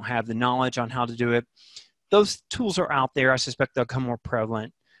do, or don't have the knowledge on how to do it. Those tools are out there. I suspect they'll become more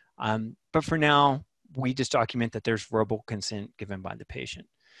prevalent. But for now, we just document that there's verbal consent given by the patient.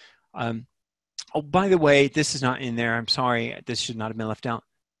 Oh, by the way, this is not in there. I'm sorry. This should not have been left out.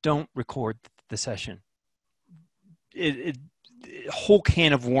 Don't record the session. A whole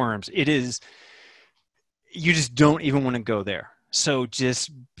can of worms. It is, you just don't even want to go there. So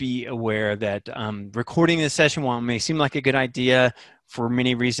just be aware that recording the session, while it may seem like a good idea for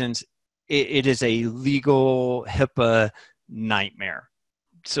many reasons, it is a legal HIPAA nightmare.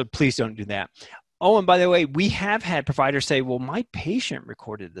 So please don't do that. Oh, and by the way, we have had providers say, well, my patient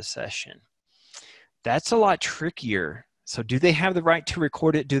recorded the session. That's a lot trickier. So do they have the right to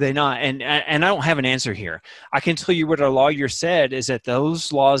record it? Do they not? And I don't have an answer here. I can tell you what our lawyer said is that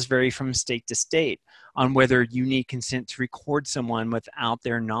those laws vary from state to state on whether you need consent to record someone without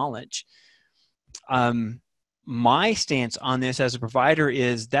their knowledge. My stance on this as a provider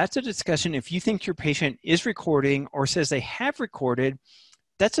is that's a discussion. If you think your patient is recording or says they have recorded,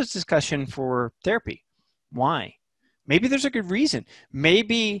 that's a discussion for therapy. Why? Maybe there's a good reason.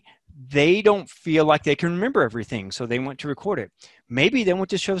 Maybe they don't feel like they can remember everything, so they want to record it. Maybe they want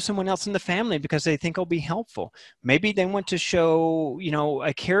to show someone else in the family because they think it'll be helpful. Maybe they want to show,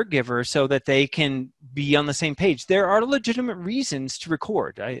 a caregiver so that they can be on the same page. There are legitimate reasons to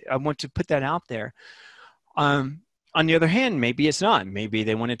record. I want to put that out there. On the other hand, maybe it's not. Maybe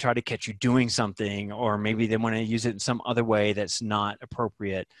they want to try to catch you doing something, or maybe they want to use it in some other way that's not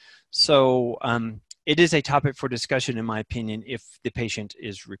appropriate. So it is a topic for discussion, in my opinion, if the patient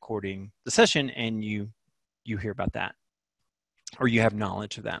is recording the session and you hear about that, or you have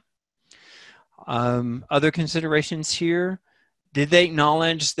knowledge of that. Other considerations here. Did they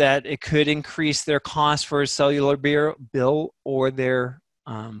acknowledge that it could increase their cost for a cellular bill or their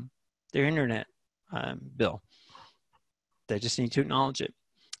internet bill? They just need to acknowledge it.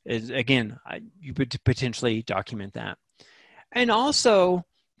 Again, you would potentially document that. And also,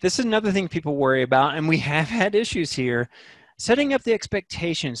 this is another thing people worry about, and we have had issues here, setting up the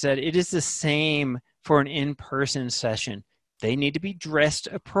expectations that it is the same for an in-person session. They need to be dressed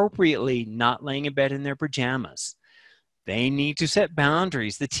appropriately, not laying in bed in their pajamas. They need to set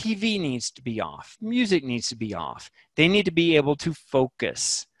boundaries. The TV needs to be off. Music needs to be off. They need to be able to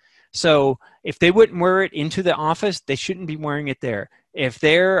focus. So if they wouldn't wear it into the office, they shouldn't be wearing it there. If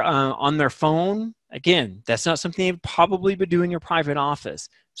they're on their phone, again, that's not something they'd probably be doing in your private office.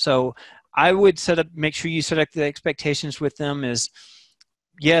 So I would make sure you set up the expectations with them is,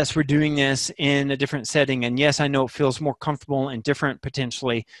 yes, we're doing this in a different setting. And yes, I know it feels more comfortable and different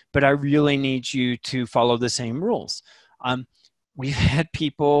potentially, but I really need you to follow the same rules. We've had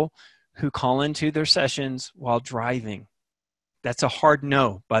people who call into their sessions while driving. That's a hard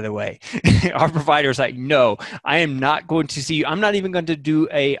no, by the way. Our provider's like, no, I am not going to see you. I'm not even going to do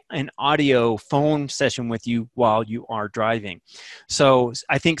an audio phone session with you while you are driving. So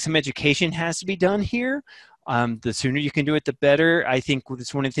I think some education has to be done here. The sooner you can do it, the better. I think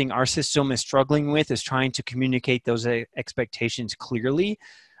that's one of the things our system is struggling with is trying to communicate those expectations clearly,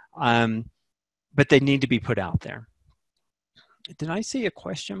 but they need to be put out there. Did I see a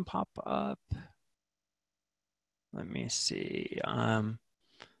question pop up? Let me see.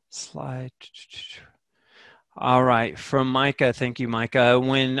 Slide. All right, from Micah. Thank you, Micah.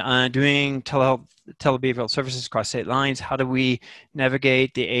 When doing telebehavioral services across state lines, how do we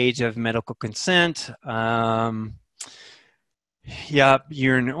navigate the age of medical consent? Yeah,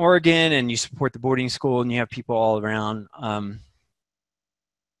 you're in Oregon and you support the boarding school and you have people all around.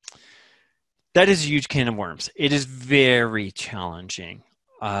 That is a huge can of worms. It is very challenging.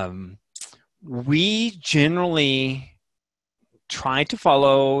 We generally try to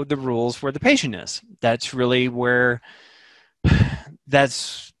follow the rules where the patient is. That's really where,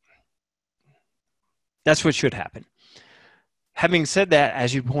 that's what should happen. Having said that,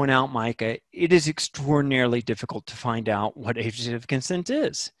 as you point out, Micah, it is extraordinarily difficult to find out what age of consent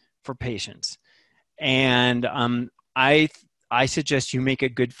is for patients. And I I suggest you make a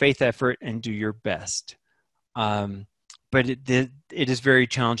good faith effort and do your best. But it is very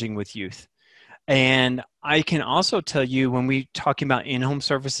challenging with youth. And I can also tell you, when we talking about in-home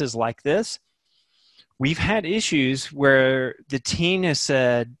services like this, we've had issues where the teen has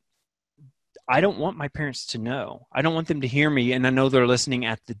said, I don't want my parents to know. I don't want them to hear me, and I know they're listening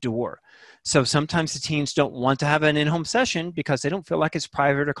at the door. So sometimes the teens don't want to have an in-home session because they don't feel like it's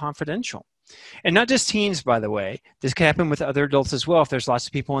private or confidential. And not just teens, by the way. This can happen with other adults as well if there's lots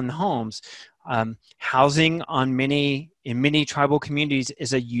of people in the homes. Housing in many tribal communities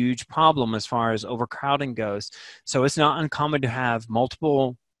is a huge problem as far as overcrowding goes. So it's not uncommon to have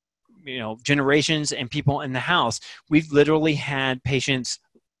multiple, generations and people in the house. We've literally had patients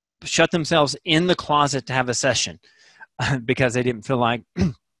shut themselves in the closet to have a session because they didn't feel like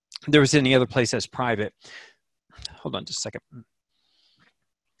there was any other place that's private. Hold on just a second.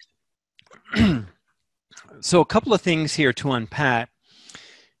 So a couple of things here to unpack.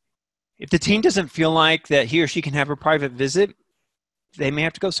 If the teen doesn't feel like that he or she can have a private visit, they may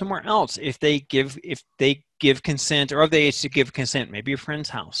have to go somewhere else. If they give consent, or if they age to give consent, maybe a friend's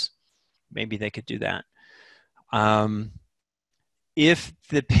house, maybe they could do that. If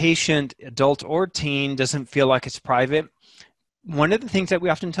the patient, adult or teen, doesn't feel like it's private, one of the things that we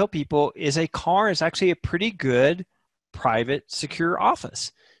often tell people is a car is actually a pretty good private, secure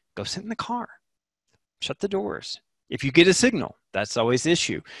office. Go sit in the car. Shut the doors. If you get a signal, that's always the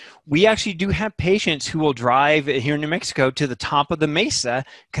issue. We actually do have patients who will drive here in New Mexico to the top of the mesa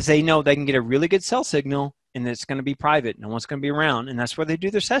because they know they can get a really good cell signal and it's going to be private. No one's going to be around, and that's where they do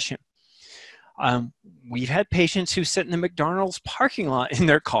their session. We've had patients who sit in the McDonald's parking lot in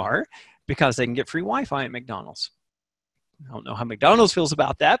their car because they can get free Wi-Fi at McDonald's. I don't know how McDonald's feels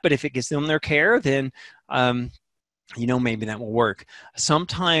about that, but if it gets them their care, then maybe that will work.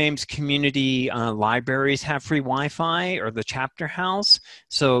 Sometimes community libraries have free Wi-Fi, or the chapter house.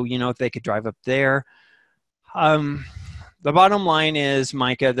 So, if they could drive up there. The bottom line is,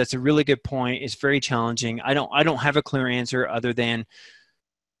 Micah, that's a really good point. It's very challenging. I don't have a clear answer other than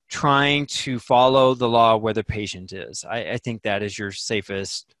trying to follow the law where the patient is. I think that is your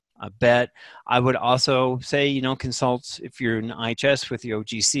safest bet. I would also say, consult if you're an IHS with the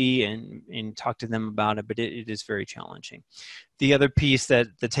OGC and talk to them about it, but it is very challenging. The other piece the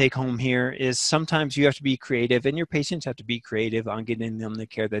take home here is sometimes you have to be creative, and your patients have to be creative on getting them the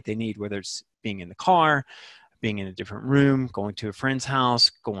care that they need, whether it's being in the car, being in a different room, going to a friend's house,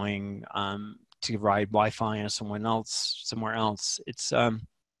 going to ride Wi-Fi on somewhere else. It's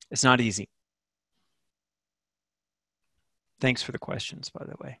not easy. Thanks for the questions, by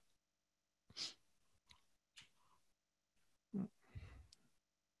the way.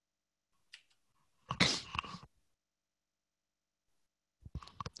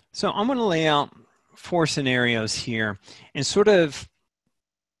 So I'm going to lay out 4 scenarios here and sort of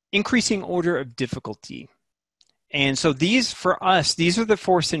increasing order of difficulty. And so these are the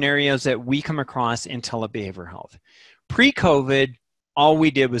 4 scenarios that we come across in telebehavioral health. Pre-COVID, all we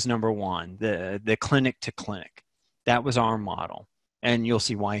did was number 1, the clinic to clinic. That was our model. And you'll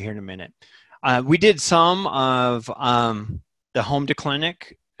see why here in a minute. We did some of the home to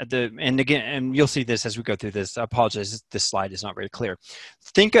clinic. And you'll see this as we go through this. I apologize, this slide is not very clear.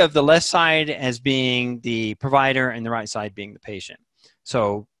 Think of the left side as being the provider and the right side being the patient.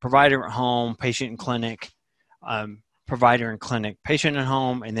 So provider at home, patient in clinic, provider in clinic, patient at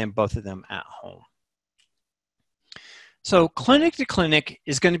home, and then both of them at home. So clinic to clinic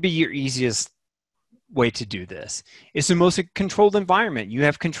is going to be your easiest way to do this. It's the most controlled environment. You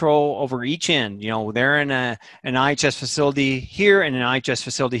have control over each end. They're in an IHS facility here and an IHS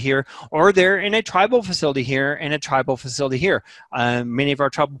facility here, or they're in a tribal facility here and a tribal facility here. Many of our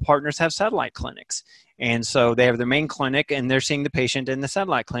tribal partners have satellite clinics. And so they have their main clinic and they're seeing the patient in the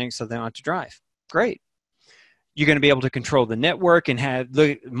satellite clinic, so they don't have to drive. Great. You're going to be able to control the network and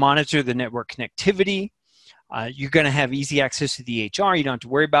monitor the network connectivity. You're going to have easy access to the EHR. You don't have to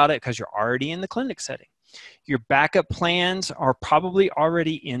worry about it because you're already in the clinic setting. Your backup plans are probably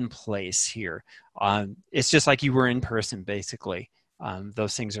already in place here. It's just like you were in person, basically.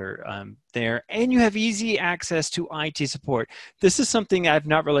 Those things are there. And you have easy access to IT support. This is something I've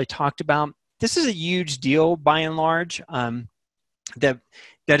not really talked about. This is a huge deal by and large. That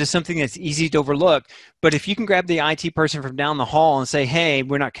is something that's easy to overlook. But if you can grab the IT person from down the hall and say, hey,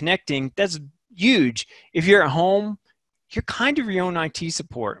 we're not connecting, that's huge. If you're at home, you're kind of your own IT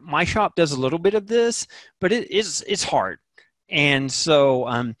support. My shop does a little bit of this, but it's hard. And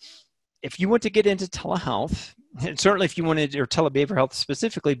so if you want to get into telehealth, and certainly if you wanted, or telebehavioral health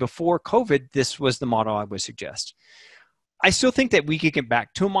specifically, before COVID, this was the model I would suggest. I still think that we could get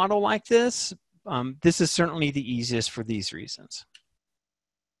back to a model like this, this is certainly the easiest for these reasons.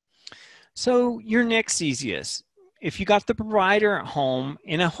 So your next easiest, if you got the provider at home,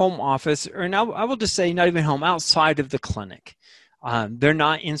 in a home office, or now I will just say not even home, outside of the clinic. They're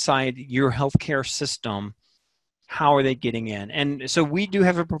not inside your healthcare system. How are they getting in? And so we do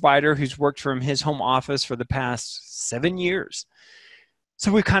have a provider who's worked from his home office for the past 7 years.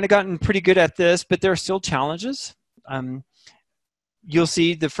 So we've kind of gotten pretty good at this, but there are still challenges. You'll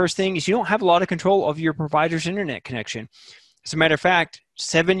see the first thing is you don't have a lot of control of your provider's internet connection. As a matter of fact,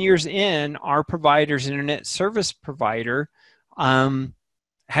 7 years in, our provider's internet service provider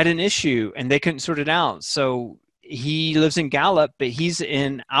had an issue and they couldn't sort it out. So he lives in Gallup, but he's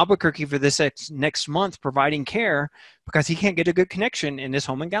in Albuquerque for this next month providing care because he can't get a good connection in his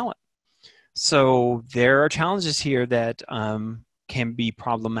home in Gallup. So there are challenges here that can be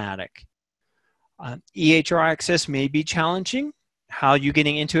problematic. EHR access may be challenging. How are you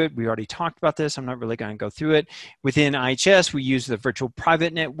getting into it? We already talked about this. I'm not really going to go through it. Within IHS, we use the virtual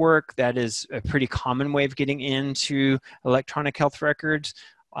private network. That is a pretty common way of getting into electronic health records,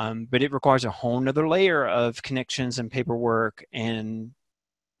 but it requires a whole nother layer of connections and paperwork and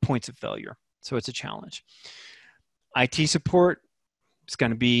points of failure. So it's a challenge. IT support is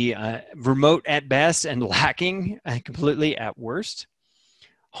going to be remote at best and lacking completely at worst.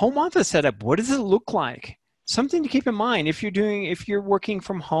 Home office setup, what does it look like? Something to keep in mind if you're working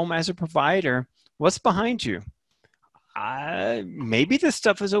from home as a provider, what's behind you? Maybe this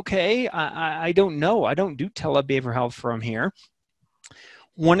stuff is okay. I don't know. I don't do telebehavioral health from here.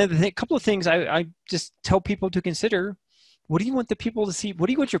 Couple of things I just tell people to consider. What do you want the people to see? What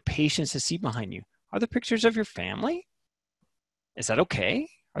do you want your patients to see behind you? Are there pictures of your family? Is that okay?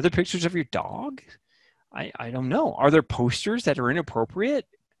 Are there pictures of your dog? I don't know. Are there posters that are inappropriate?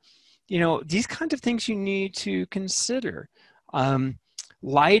 You know, these kinds of things you need to consider.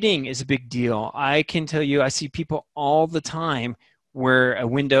 Lighting is a big deal. I can tell you, I see people all the time where a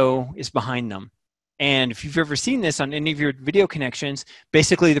window is behind them. And if you've ever seen this on any of your video connections,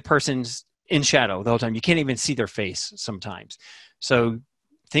 basically the person's in shadow the whole time. You can't even see their face sometimes. So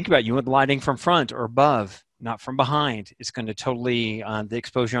think about it. You want lighting from front or above, not from behind. It's going to totally, the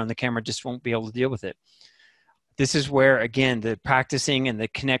exposure on the camera just won't be able to deal with it. This is where, again, the practicing and the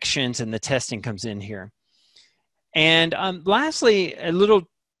connections and the testing comes in here. And lastly, a little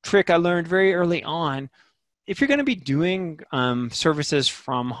trick I learned very early on, if you're going to be doing services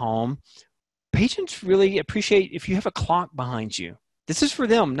from home, patients really appreciate if you have a clock behind you. This is for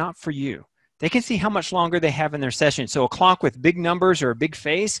them, not for you. They can see how much longer they have in their session. So a clock with big numbers or a big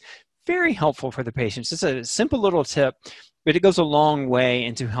face, very helpful for the patients. It's a simple little tip, but it goes a long way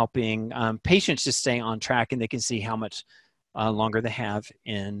into helping patients to stay on track and they can see how much longer they have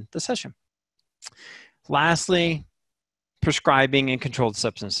in the session. Lastly, prescribing and controlled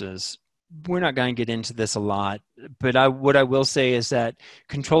substances. We're not going to get into this a lot, but what I will say is that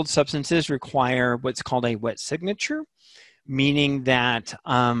controlled substances require what's called a wet signature, meaning that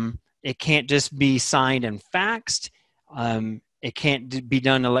it can't just be signed and faxed. It can't be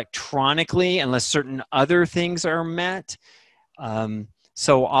done electronically unless certain other things are met.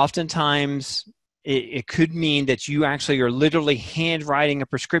 So oftentimes it could mean that you actually are literally handwriting a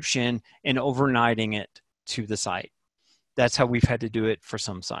prescription and overnighting it to the site. That's how we've had to do it for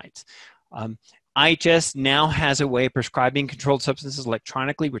some sites. IHS now has a way of prescribing controlled substances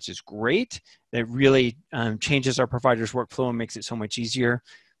electronically, which is great. That really changes our provider's workflow and makes it so much easier.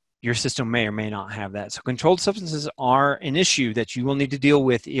 Your system may or may not have that. So controlled substances are an issue that you will need to deal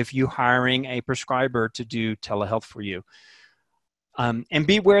with if you're hiring a prescriber to do telehealth for you. And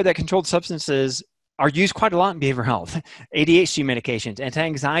be aware that controlled substances are used quite a lot in behavioral health. ADHD medications,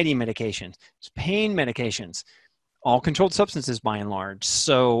 anti-anxiety medications, pain medications, all controlled substances by and large.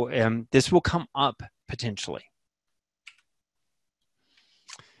 So this will come up potentially.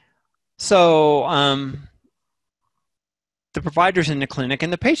 So the providers in the clinic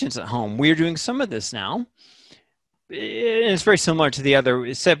and the patients at home, we're doing some of this now. And it's very similar to the other,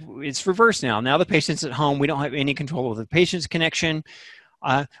 except it's reversed now. Now the patient's at home, we don't have any control over the patient's connection.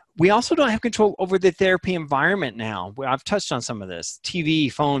 We also don't have control over the therapy environment now. I've touched on some of this.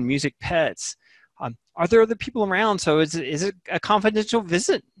 TV, phone, music, pets. Are there other people around? So is it a confidential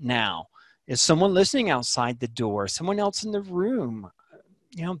visit now? Is someone listening outside the door? Someone else in the room?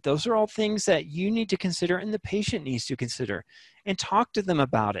 You know, those are all things that you need to consider and the patient needs to consider and talk to them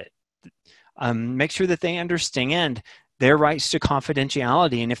about it. Make sure that they understand their rights to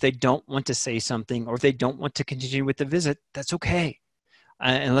confidentiality. And if they don't want to say something or if they don't want to continue with the visit, that's okay.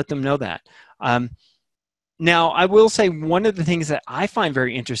 And let them know that. Now, I will say one of the things that I find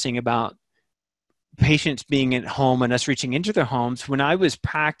very interesting about patients being at home and us reaching into their homes, when I was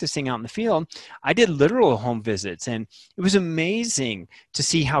practicing out in the field, I did literal home visits, and it was amazing to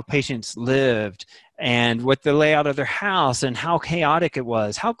see how patients lived and what the layout of their house and how chaotic it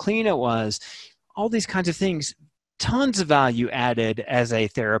was, how clean it was, all these kinds of things. Tons of value added as a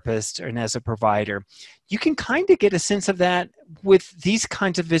therapist and as a provider. You can kind of get a sense of that with these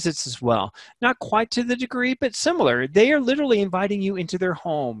kinds of visits as well. Not quite to the degree, but similar. They are literally inviting you into their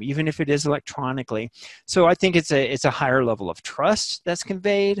home, even if it is electronically. So I think it's a higher level of trust that's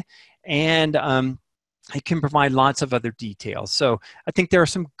conveyed, and it can provide lots of other details. So I think there are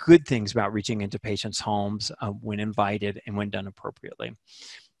some good things about reaching into patients' homes when invited and when done appropriately.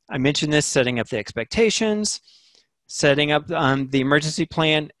 I mentioned this, setting up the expectations. Setting up the emergency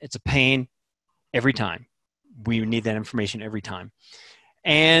plan, it's a pain every time. We need that information every time.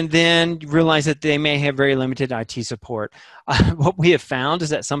 And then realize that they may have very limited IT support. What we have found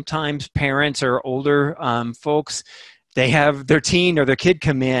is that sometimes parents or older folks, they have their teen or their kid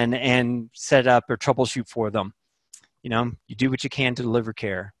come in and set up or troubleshoot for them. You know, you do what you can to deliver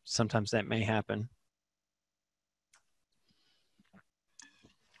care. Sometimes that may happen.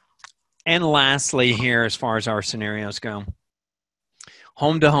 And lastly here, as far as our scenarios go,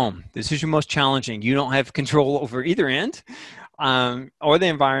 home to home. This is your most challenging. You don't have control over either end or the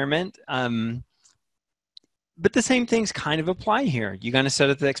environment. But the same things kind of apply here. You're going to set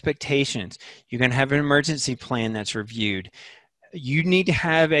up the expectations. You're going to have an emergency plan that's reviewed. You need to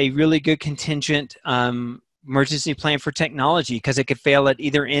have a really good contingent emergency plan for technology, because it could fail at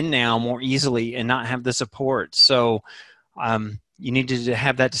either end now more easily and not have the support. So you need to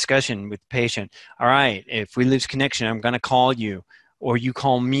have that discussion with the patient. All right, if we lose connection, I'm going to call you, or you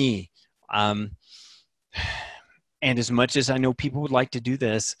call me. And as much as I know people would like to do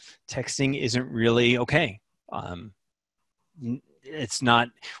this, texting isn't really okay. It's not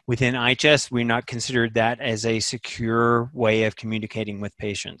within IHS. We're not considered that as a secure way of communicating with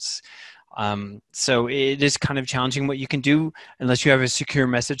patients. So it is kind of challenging what you can do unless you have a secure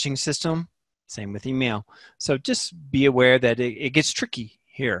messaging system. Same with email. So just be aware that it gets tricky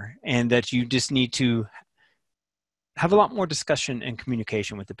here, and that you just need to have a lot more discussion and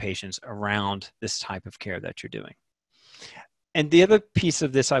communication with the patients around this type of care that you're doing. And the other piece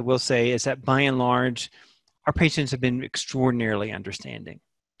of this I will say is that by and large, our patients have been extraordinarily understanding.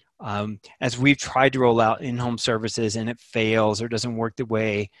 As we've tried to roll out in-home services and it fails or doesn't work the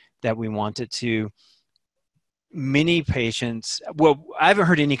way that we want it to, many patients, well, I haven't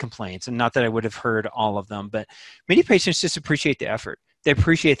heard any complaints, and not that I would have heard all of them, but many patients just appreciate the effort. They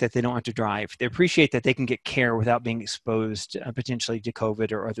appreciate that they don't have to drive. They appreciate that they can get care without being exposed potentially to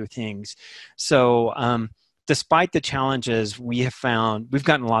COVID or other things. So despite the challenges, we have found, we've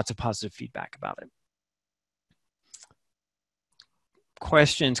gotten lots of positive feedback about it.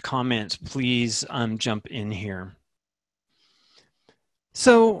 Questions, comments, please jump in here.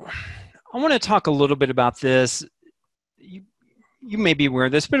 So I want to talk a little bit about this. You may be aware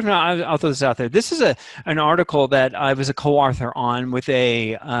of this, but if not, I'll throw this out there. This is an article that I was a co-author on with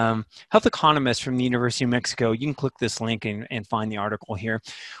a health economist from the University of Mexico. You can click this link and find the article here.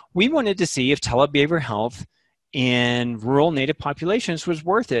 We wanted to see if telebehavioral health in rural Native populations was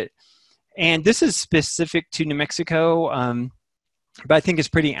worth it. And this is specific to New Mexico, but I think it's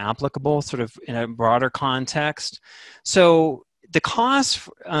pretty applicable sort of in a broader context. So the cost,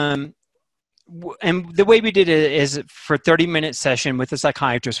 and the way we did it is for a 30-minute session with a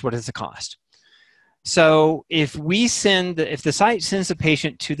psychiatrist, what is the cost? So if the site sends the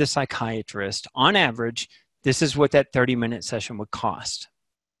patient to the psychiatrist, on average, this is what that 30-minute session would cost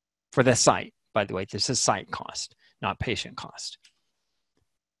for the site. By the way, this is site cost, not patient cost.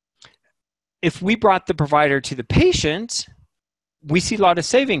 If we brought the provider to the patient, we see a lot of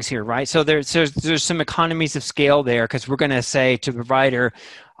savings here, right? So there's some economies of scale there, because we're going to say to the provider,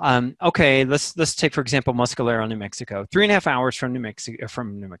 okay, let's take, for example, Muscalero, New Mexico, 3.5 hours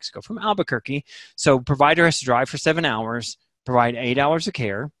from Albuquerque. So provider has to drive for 7 hours, provide 8 hours of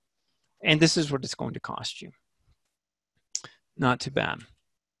care, and this is what it's going to cost you. Not too bad.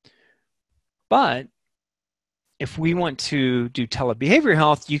 But if we want to do telebehavioral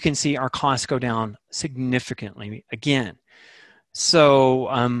health, you can see our costs go down significantly again. So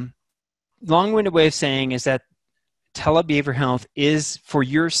long-winded way of saying is that telebehavioral health is, for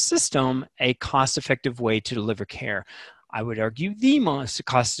your system, a cost-effective way to deliver care. I would argue the most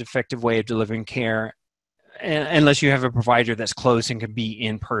cost-effective way of delivering care, unless you have a provider that's close and can be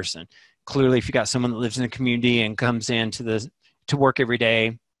in person. Clearly, if you got someone that lives in the community and comes in to work every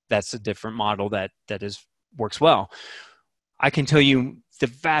day, that's a different model that works well. I can tell you the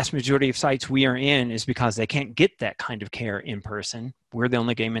vast majority of sites we are in is because they can't get that kind of care in person. We're the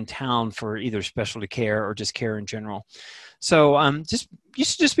only game in town for either specialty care or just care in general. So you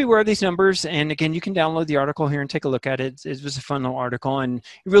should just be aware of these numbers. And again, you can download the article here and take a look at it. It was a fun little article, and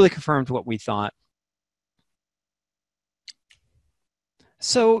it really confirmed what we thought.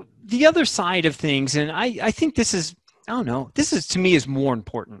 So the other side of things, and I think this is, I don't know, this is to me is more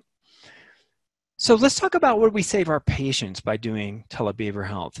important. So let's talk about what we save our patients by doing telebehavioral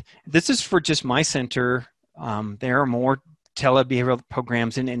health. This is for just my center. There are more telebehavioral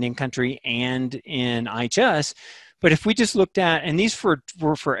programs in Indian country and in IHS. But if we just looked at, and these were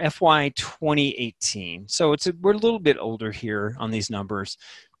for FY 2018, so we're a little bit older here on these numbers,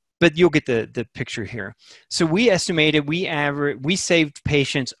 but you'll get the picture here. So we estimated we saved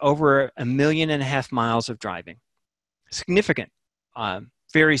patients over 1.5 million miles of driving. Significant,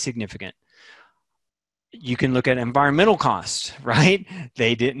 very significant. You can look at environmental costs, right?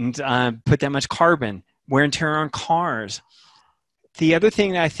 They didn't put that much carbon, wear and tear on cars. The other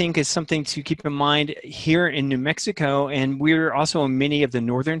thing that I think is something to keep in mind here in New Mexico, and we're also in many of the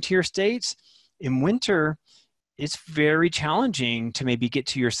northern tier states, in winter, it's very challenging to maybe get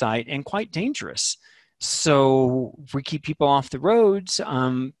to your site and quite dangerous. So if we keep people off the roads,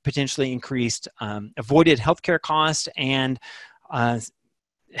 potentially increased avoided healthcare costs and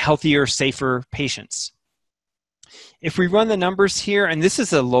healthier, safer patients. If we run the numbers here, and this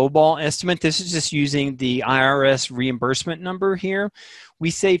is a lowball estimate, this is just using the IRS reimbursement number here, we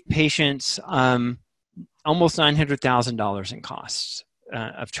save patients almost $900,000 in costs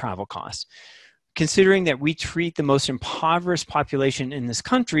of travel costs. Considering that we treat the most impoverished population in this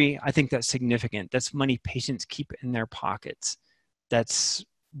country, I think that's significant. That's money patients keep in their pockets. That's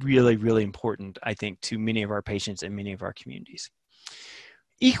really, really important, I think, to many of our patients and many of our communities.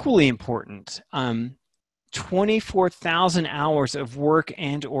 Equally important, 24,000 hours of work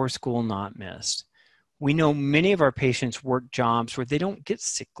and or school not missed. We know many of our patients work jobs where they don't get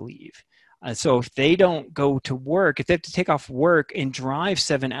sick leave. So if they don't go to work, if they have to take off work and drive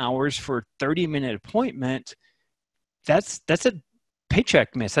 7 hours for a 30-minute appointment, that's a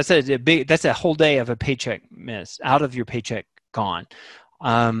paycheck miss. That's a whole day of a paycheck miss, out of your paycheck gone.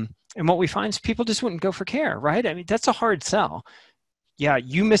 And what we find is people just wouldn't go for care, right? I mean, that's a hard sell. Yeah,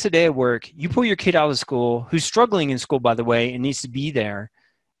 you miss a day of work, you pull your kid out of school, who's struggling in school, by the way, and needs to be there,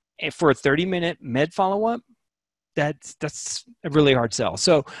 for a 30-minute med follow-up, that's a really hard sell.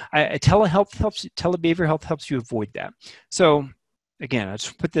 So telebehavioral health helps you avoid that. So again, I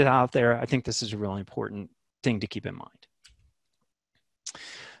just put that out there. I think this is a really important thing to keep in mind.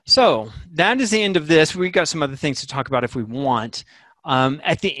 So that is the end of this. We've got some other things to talk about if we want.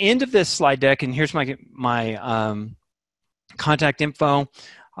 At the end of this slide deck, and here's my contact info.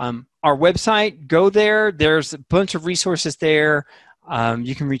 Our website, go there. There's a bunch of resources there.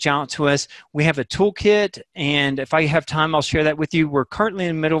 You can reach out to us. We have a toolkit, and if I have time, I'll share that with you. We're currently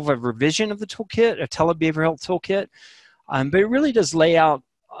in the middle of a revision of the toolkit, a telebehavioral health toolkit, but it really does lay out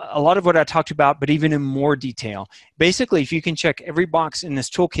a lot of what I talked about, but even in more detail. Basically, if you can check every box in this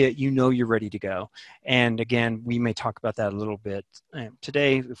toolkit, you know you're ready to go. And again, we may talk about that a little bit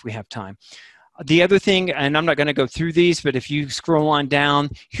today if we have time. The other thing, and I'm not going to go through these, but if you scroll on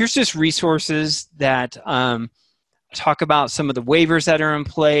down, here's just resources that talk about some of the waivers that are in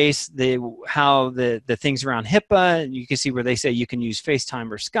place, how the things around HIPAA. You can see where they say you can use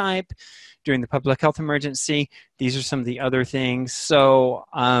FaceTime or Skype during the public health emergency. These are some of the other things. So,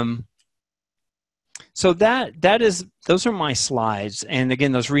 those are my slides. And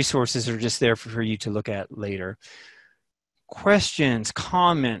again, those resources are just there for you to look at later. Questions,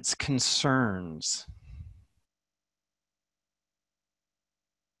 comments, concerns?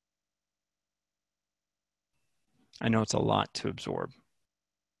 I know it's a lot to absorb.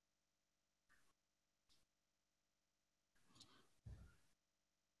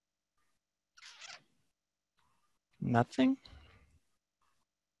 Nothing?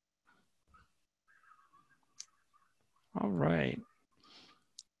 All right.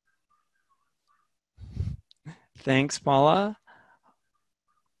 Thanks, Paula.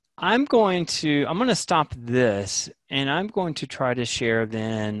 I'm going to stop this, and I'm going to try to share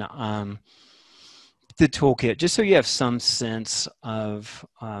then the toolkit, just so you have some sense of.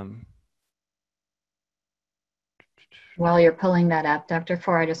 While you're pulling that up, Dr.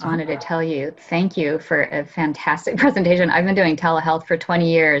 Fore, I just wanted to tell you, thank you for a fantastic presentation. I've been doing telehealth for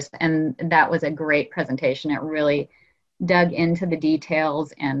 20 years, and that was a great presentation. It really dug into the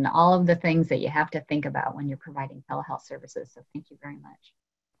details and all of the things that you have to think about when you're providing telehealth services. So thank you very much.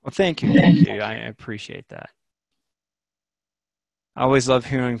 Well, thank you. Thank you. I appreciate that. I always love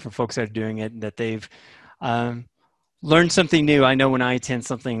hearing from folks that are doing it, that they've Learn something new. I know when I attend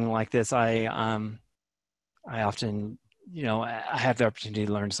something like this, I often, I have the opportunity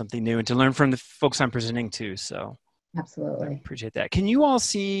to learn something new and to learn from the folks I'm presenting to. So Absolutely. I appreciate that. Can you all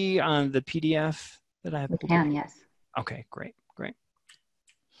see the PDF that I have? We can, yes. Okay, great.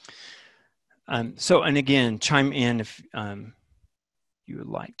 So, and again, chime in if you would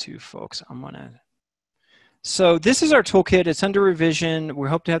like to, folks. So this is our toolkit. It's under revision. We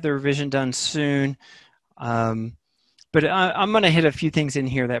hope to have the revision done soon. But I'm going to hit a few things in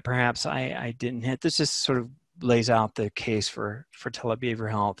here that perhaps I didn't hit. This just sort of lays out the case for telebehavioral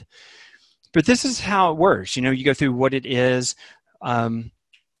health. But this is how it works. You go through what it is.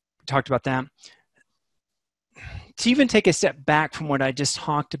 Talked about that. To even take a step back from what I just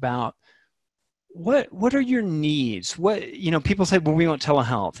talked about, what are your needs? People say, well, we want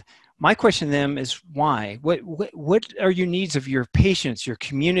telehealth. My question to them is why? What are your needs of your patients, your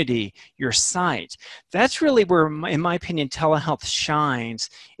community, your site? That's really where, in my opinion, telehealth shines,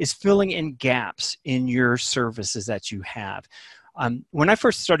 is filling in gaps in your services that you have. When I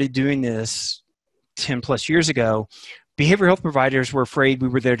first started doing this 10 plus years ago, behavioral health providers were afraid we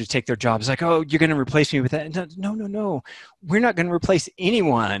were there to take their jobs. Like, oh, you're going to replace me with that. No. We're not going to replace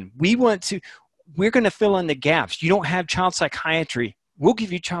anyone. We're going to fill in the gaps. You don't have child psychiatry. We'll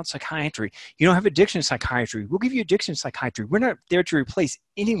give you child psychiatry. You don't have addiction psychiatry. We'll give you addiction psychiatry. We're not there to replace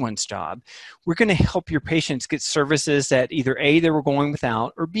anyone's job. We're going to help your patients get services that either A, they were going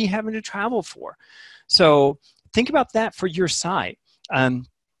without, or B, having to travel for. So think about that for your site.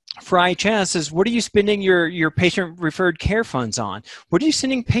 For IHS is, what are you spending your patient-referred care funds on? What are you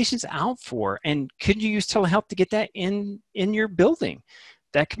sending patients out for? And could you use telehealth to get that in your building?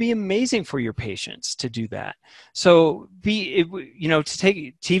 That could be amazing for your patients to do that. So to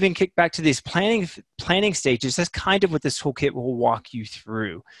even kick back to these planning stages, that's kind of what this toolkit will walk you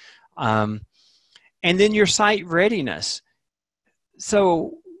through. And then your site readiness.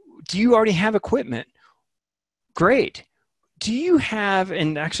 So do you already have equipment? Great. Do you have,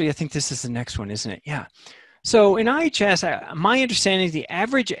 and actually I think this is the next one, isn't it? Yeah. So in IHS, my understanding is the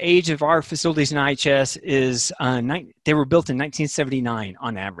average age of our facilities in IHS is, they were built in 1979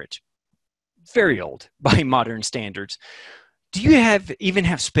 on average. Very old by modern standards. Do you even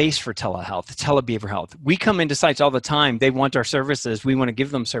have space for telehealth, telebehavioral health? We come into sites all the time. They want our services. We want to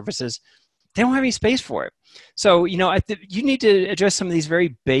give them services. They don't have any space for it. So, you need to address some of these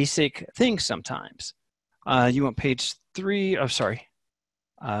very basic things sometimes. You want page 3? Oh, sorry.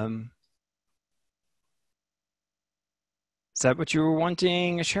 Is that what you were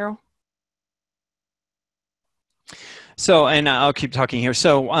wanting, Cheryl? So, and I'll keep talking here.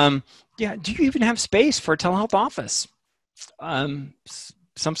 So, yeah, do you even have space for a telehealth office?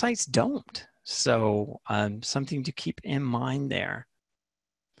 Some sites don't. So, something to keep in mind there.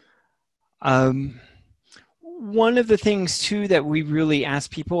 One of the things, too, that we really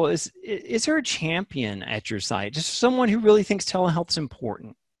ask people is there a champion at your site? Just someone who really thinks telehealth is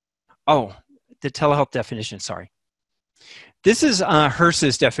important? Oh, the telehealth definition, sorry. This is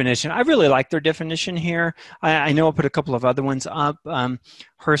HRSA's definition. I really like their definition here. I know I'll put a couple of other ones up.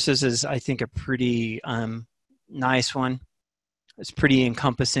 HRSA's is, I think, a pretty nice one. It's pretty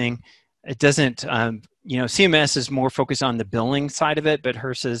encompassing. It doesn't, CMS is more focused on the billing side of it, but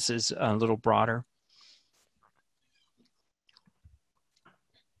HRSA's is a little broader.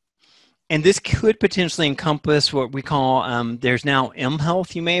 And this could potentially encompass what we call, there's now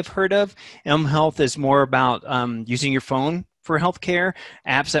mHealth you may have heard of. mHealth is more about using your phone for healthcare,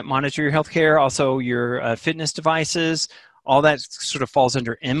 apps that monitor your healthcare, also your fitness devices. All that sort of falls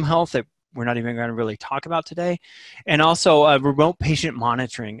under mHealth that we're not even going to really talk about today. And also remote patient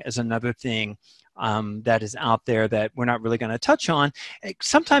monitoring is another thing that is out there that we're not really going to touch on. It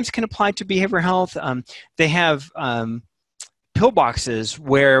sometimes can apply to behavioral health. They have pill boxes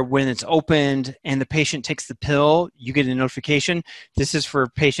where when it's opened and the patient takes the pill, you get a notification. This is for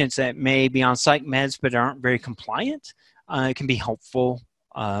patients that may be on psych meds but aren't very compliant. It can be helpful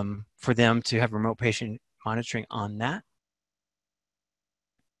for them to have remote patient monitoring on that.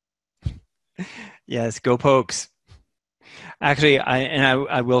 Yes, go Pokes. Actually,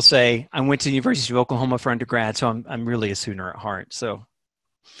 I will say, I went to the University of Oklahoma for undergrad, so I'm really a Sooner at heart. So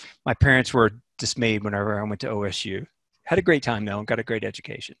my parents were dismayed whenever I went to OSU. Had a great time, though, and got a great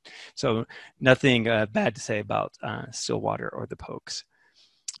education. So nothing bad to say about Stillwater or the Pokes.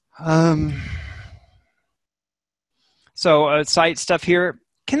 So site stuff here.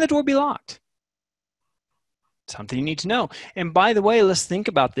 Can the door be locked? Something you need to know. And by the way, let's think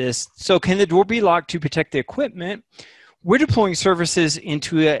about this. So can the door be locked to protect the equipment? We're deploying services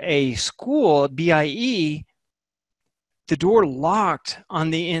into a school, BIE. the door locked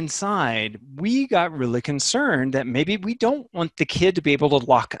on the inside, we got really concerned that maybe we don't want the kid to be able to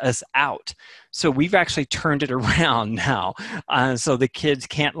lock us out. So we've actually turned it around now. So the kids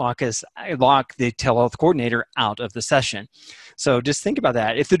can't lock the telehealth coordinator out of the session. So just think about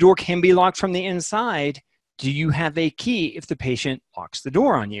that. If the door can be locked from the inside, do you have a key if the patient locks the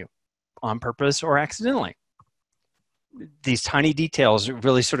door on you on purpose or accidentally? These tiny details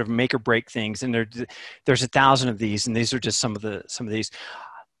really sort of make or break things, and there's 1,000 of these, and these are just some of these.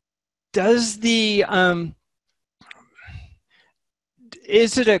 Is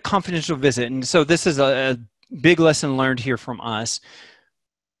it a confidential visit? And so this is a big lesson learned here from us.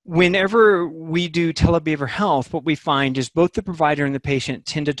 Whenever we do telebehavioral health, what we find is both the provider and the patient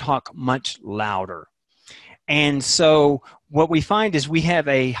tend to talk much louder. And so what we find is we have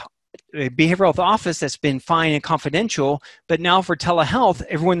a behavioral health office that's been fine and confidential, but now for telehealth,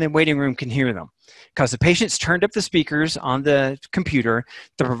 everyone in the waiting room can hear them because the patient's turned up the speakers on the computer,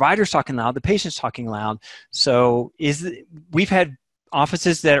 the provider's talking loud, the patient's talking loud. So we've had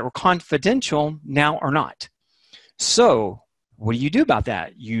offices that are confidential now are not. So what do you do about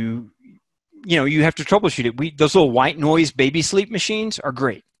that? You have to troubleshoot it. Those little white noise baby sleep machines are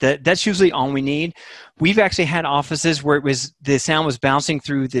great. That's usually all we need. We've actually had offices where the sound was bouncing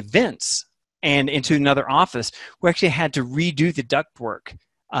through the vents and into another office. We actually had to redo the ductwork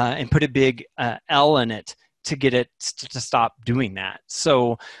and put a big L in it to get it to stop doing that.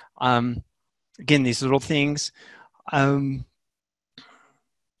 So again, these little things.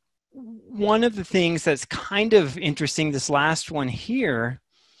 One of the things that's kind of interesting, this last one here,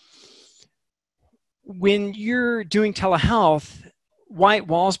 when you're doing telehealth, white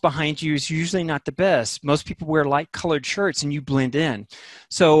walls behind you is usually not the best. Most people wear light colored shirts and you blend in.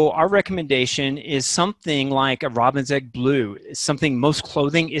 So our recommendation is something like a robin's egg blue, something most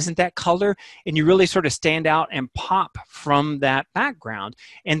clothing isn't that color, and you really sort of stand out and pop from that background,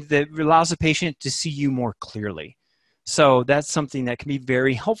 and that allows the patient to see you more clearly. So that's something that can be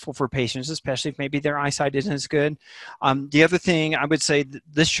very helpful for patients, especially if maybe their eyesight isn't as good. The other thing I would say,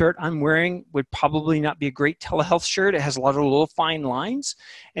 this shirt I'm wearing would probably not be a great telehealth shirt. It has a lot of little fine lines,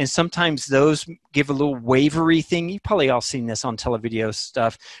 and sometimes those give a little wavery thing. You've probably all seen this on televideo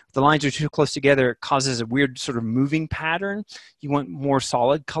stuff. If the lines are too close together, it causes a weird sort of moving pattern. You want more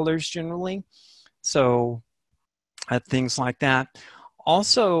solid colors generally. So things like that.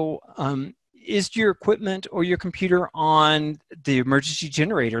 Also, is your equipment or your computer on the emergency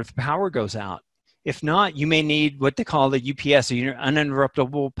generator if the power goes out? If not, you may need what they call the UPS, an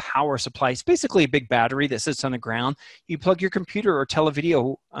uninterruptible power supply. It's basically a big battery that sits on the ground. You plug your computer or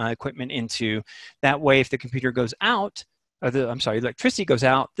televideo equipment into. That way, if the computer goes out, electricity goes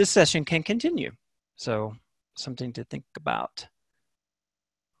out, this session can continue. So something to think about.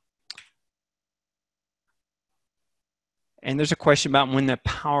 And there's a question about when the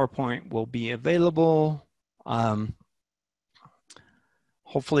PowerPoint will be available.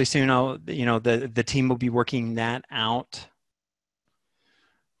 Hopefully soon, the team will be working that out.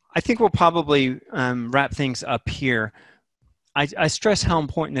 I think we'll probably wrap things up here. I stress how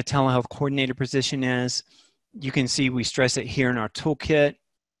important the telehealth coordinator position is. You can see we stress it here in our toolkit.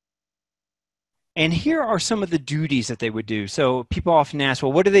 And here are some of the duties that they would do. So people often ask,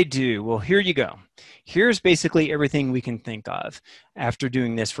 well, what do they do? Well, here you go. Here's basically everything we can think of after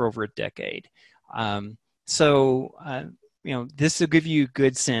doing this for over a decade. This will give you a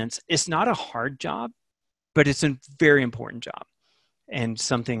good sense. It's not a hard job, but it's a very important job and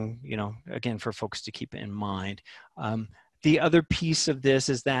something, again, for folks to keep in mind. The other piece of this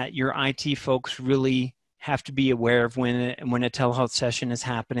is that your IT folks really have to be aware of when a telehealth session is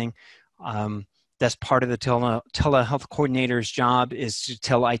happening. That's part of the telehealth coordinator's job, is to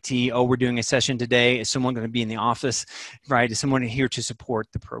tell IT, oh, we're doing a session today. Is someone going to be in the office, right? Is someone here to support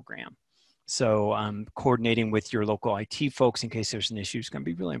the program? So coordinating with your local IT folks in case there's an issue is going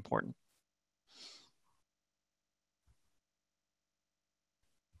to be really important.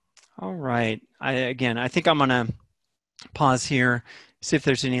 All right. I think I'm going to pause here, see if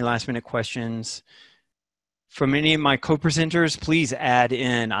there's any last minute questions. From any of my co-presenters, please add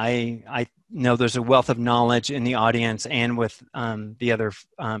in. I know there's a wealth of knowledge in the audience and with the other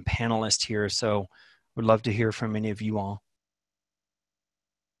panelists here, so would love to hear from any of you all.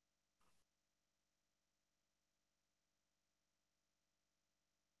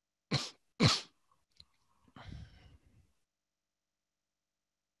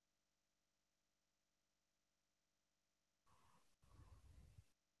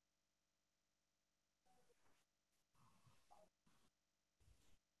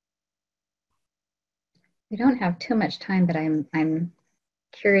 We don't have too much time, but I'm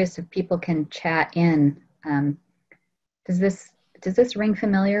curious if people can chat in. Does this ring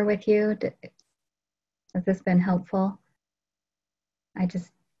familiar with you? Has this been helpful? I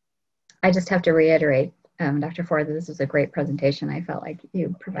just have to reiterate, Dr. Fore, this was a great presentation. I felt like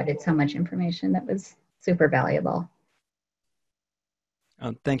you provided so much information that was super valuable.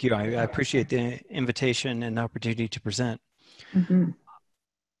 Thank you. I appreciate the invitation and the opportunity to present. Mm-hmm.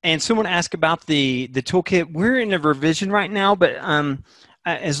 And someone asked about the toolkit. We're in a revision right now, but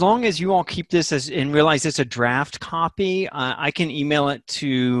as long as you all keep this and realize it's a draft copy, I can email it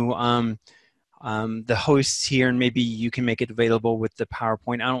to the hosts here, and maybe you can make it available with the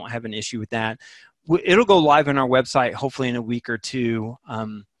PowerPoint. I don't have an issue with that. It'll go live on our website hopefully in a week or two.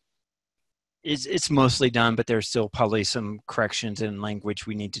 It's mostly done, but there's still probably some corrections in language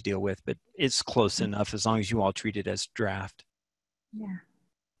we need to deal with, but it's close enough as long as you all treat it as draft. Yeah.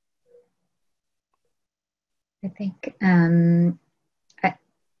 I think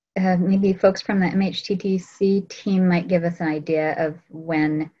maybe folks from the MHTTC team might give us an idea of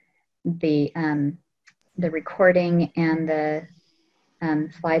when the recording and the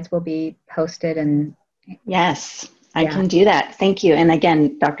slides will be posted. And yes, I can do that. Thank you. And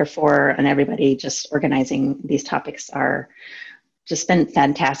again, Dr. Fore and everybody just organizing these topics are just been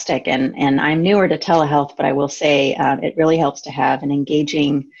fantastic. And I'm newer to telehealth, but I will say it really helps to have an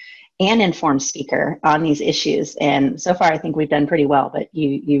engaging and informed speaker on these issues. And so far, I think we've done pretty well, but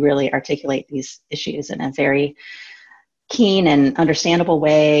you really articulate these issues in a very keen and understandable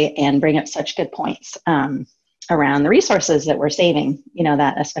way and bring up such good points around the resources that we're saving,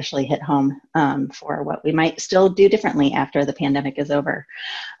 that especially hit home for what we might still do differently after the pandemic is over.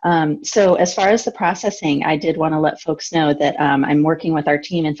 So as far as the processing, I did want to let folks know that I'm working with our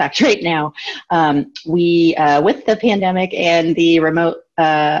team. In fact, right now, we, with the pandemic and the remote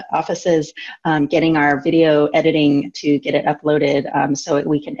offices, getting our video editing to get it uploaded so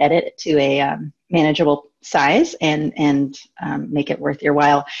we can edit it to a manageable size and make it worth your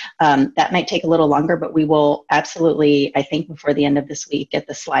while. That might take a little longer, but we will absolutely, I think before the end of this week, get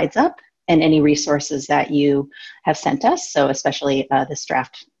the slides up and any resources that you have sent us. So especially this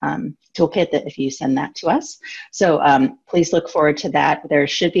draft toolkit, that if you send that to us. So please look forward to that. There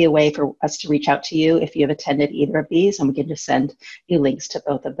should be a way for us to reach out to you if you have attended either of these, and we can just send you links to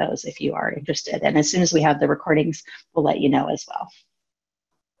both of those if you are interested. And as soon as we have the recordings, we'll let you know as well.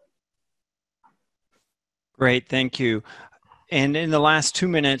 Great, thank you. And in the last 2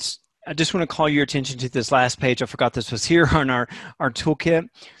 minutes, I just want to call your attention to this last page. I forgot this was here on our toolkit.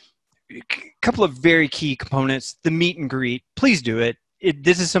 A couple of very key components. The meet and greet, please do it.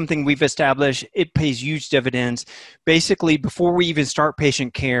 This is something we've established. It pays huge dividends. Basically, before we even start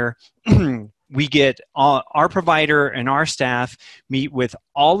patient care, we get our provider and our staff meet with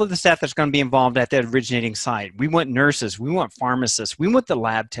all of the staff that's going to be involved at that originating site. We want nurses, we want pharmacists, we want the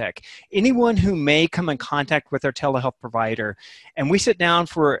lab tech, anyone who may come in contact with our telehealth provider. And we sit down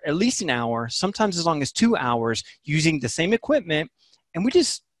for at least an hour, sometimes as long as 2 hours, using the same equipment. And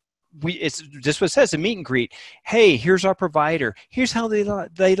it's just what it says, a meet and greet. Hey, here's our provider. Here's how they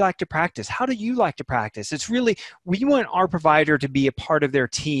like to practice. How do you like to practice? It's really, we want our provider to be a part of their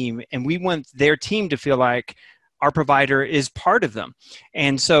team, and we want their team to feel like our provider is part of them.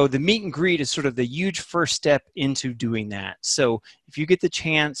 And so the meet and greet is sort of the huge first step into doing that. So if you get the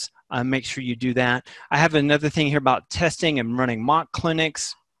chance, make sure you do that. I have another thing here about testing and running mock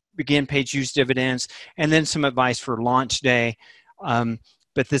clinics. Again, pays huge dividends. And then some advice for launch day.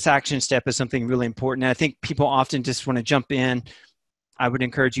 But this action step is something really important. And I think people often just want to jump in. I would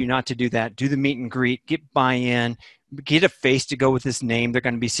encourage you not to do that. Do the meet and greet, get buy-in, get a face to go with this name they're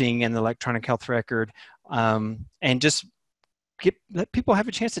going to be seeing in the electronic health record, and just let people have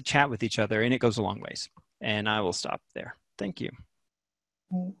a chance to chat with each other, and it goes a long ways. And I will stop there. Thank you.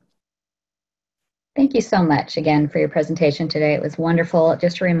 Thank you so much again for your presentation today. It was wonderful.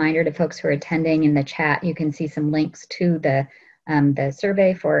 Just a reminder to folks who are attending, in the chat, you can see some links to the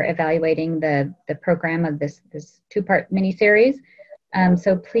survey for evaluating the program of this two-part mini-series.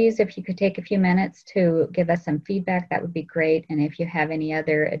 So please, if you could take a few minutes to give us some feedback, that would be great. And if you have any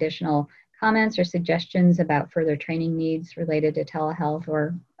other additional comments or suggestions about further training needs related to telehealth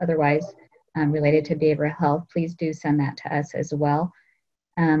or otherwise related to behavioral health, please do send that to us as well.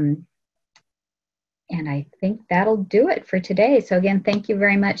 And I think that'll do it for today. So again, thank you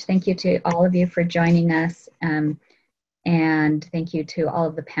very much. Thank you to all of you for joining us. And thank you to all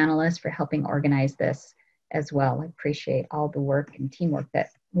of the panelists for helping organize this as well. I appreciate all the work and teamwork that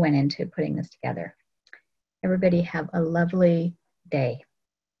went into putting this together. Everybody have a lovely day.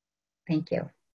 Thank you.